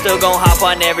okay. Still gon' hop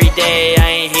on every day, I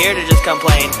ain't here to just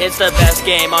complain. It's the best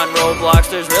game on Roblox,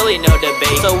 there's really no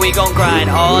debate. So we gon' grind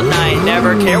all night,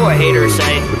 never care what haters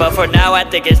say. But for now I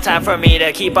think it's time for me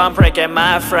to keep on pranking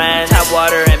my friends. Tap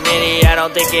water and mini, I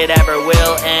don't think it ever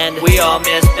will end. We all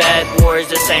miss BedWars,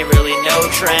 this ain't really no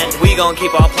trend. We gon'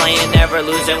 keep on playing, never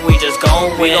losing, we just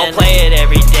gon' win. We gon' play it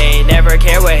every day, never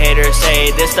care what haters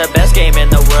say. This the best game in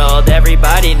the world,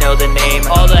 everybody know the name.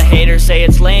 All the haters say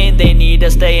it's lame, they need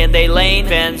to stay in they lane.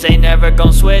 Fans ain't never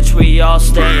gon' switch, we all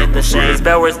stay in the same. This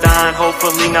BedWars Dying,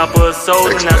 hopefully not but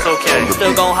sold, and that's okay.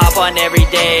 Still gon' hop on every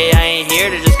day, I ain't here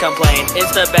to just complain.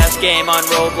 It's the best game on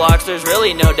Roblox, there's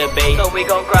really no debate. So we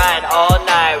gon' grind all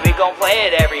night, we gon' play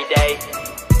it every day.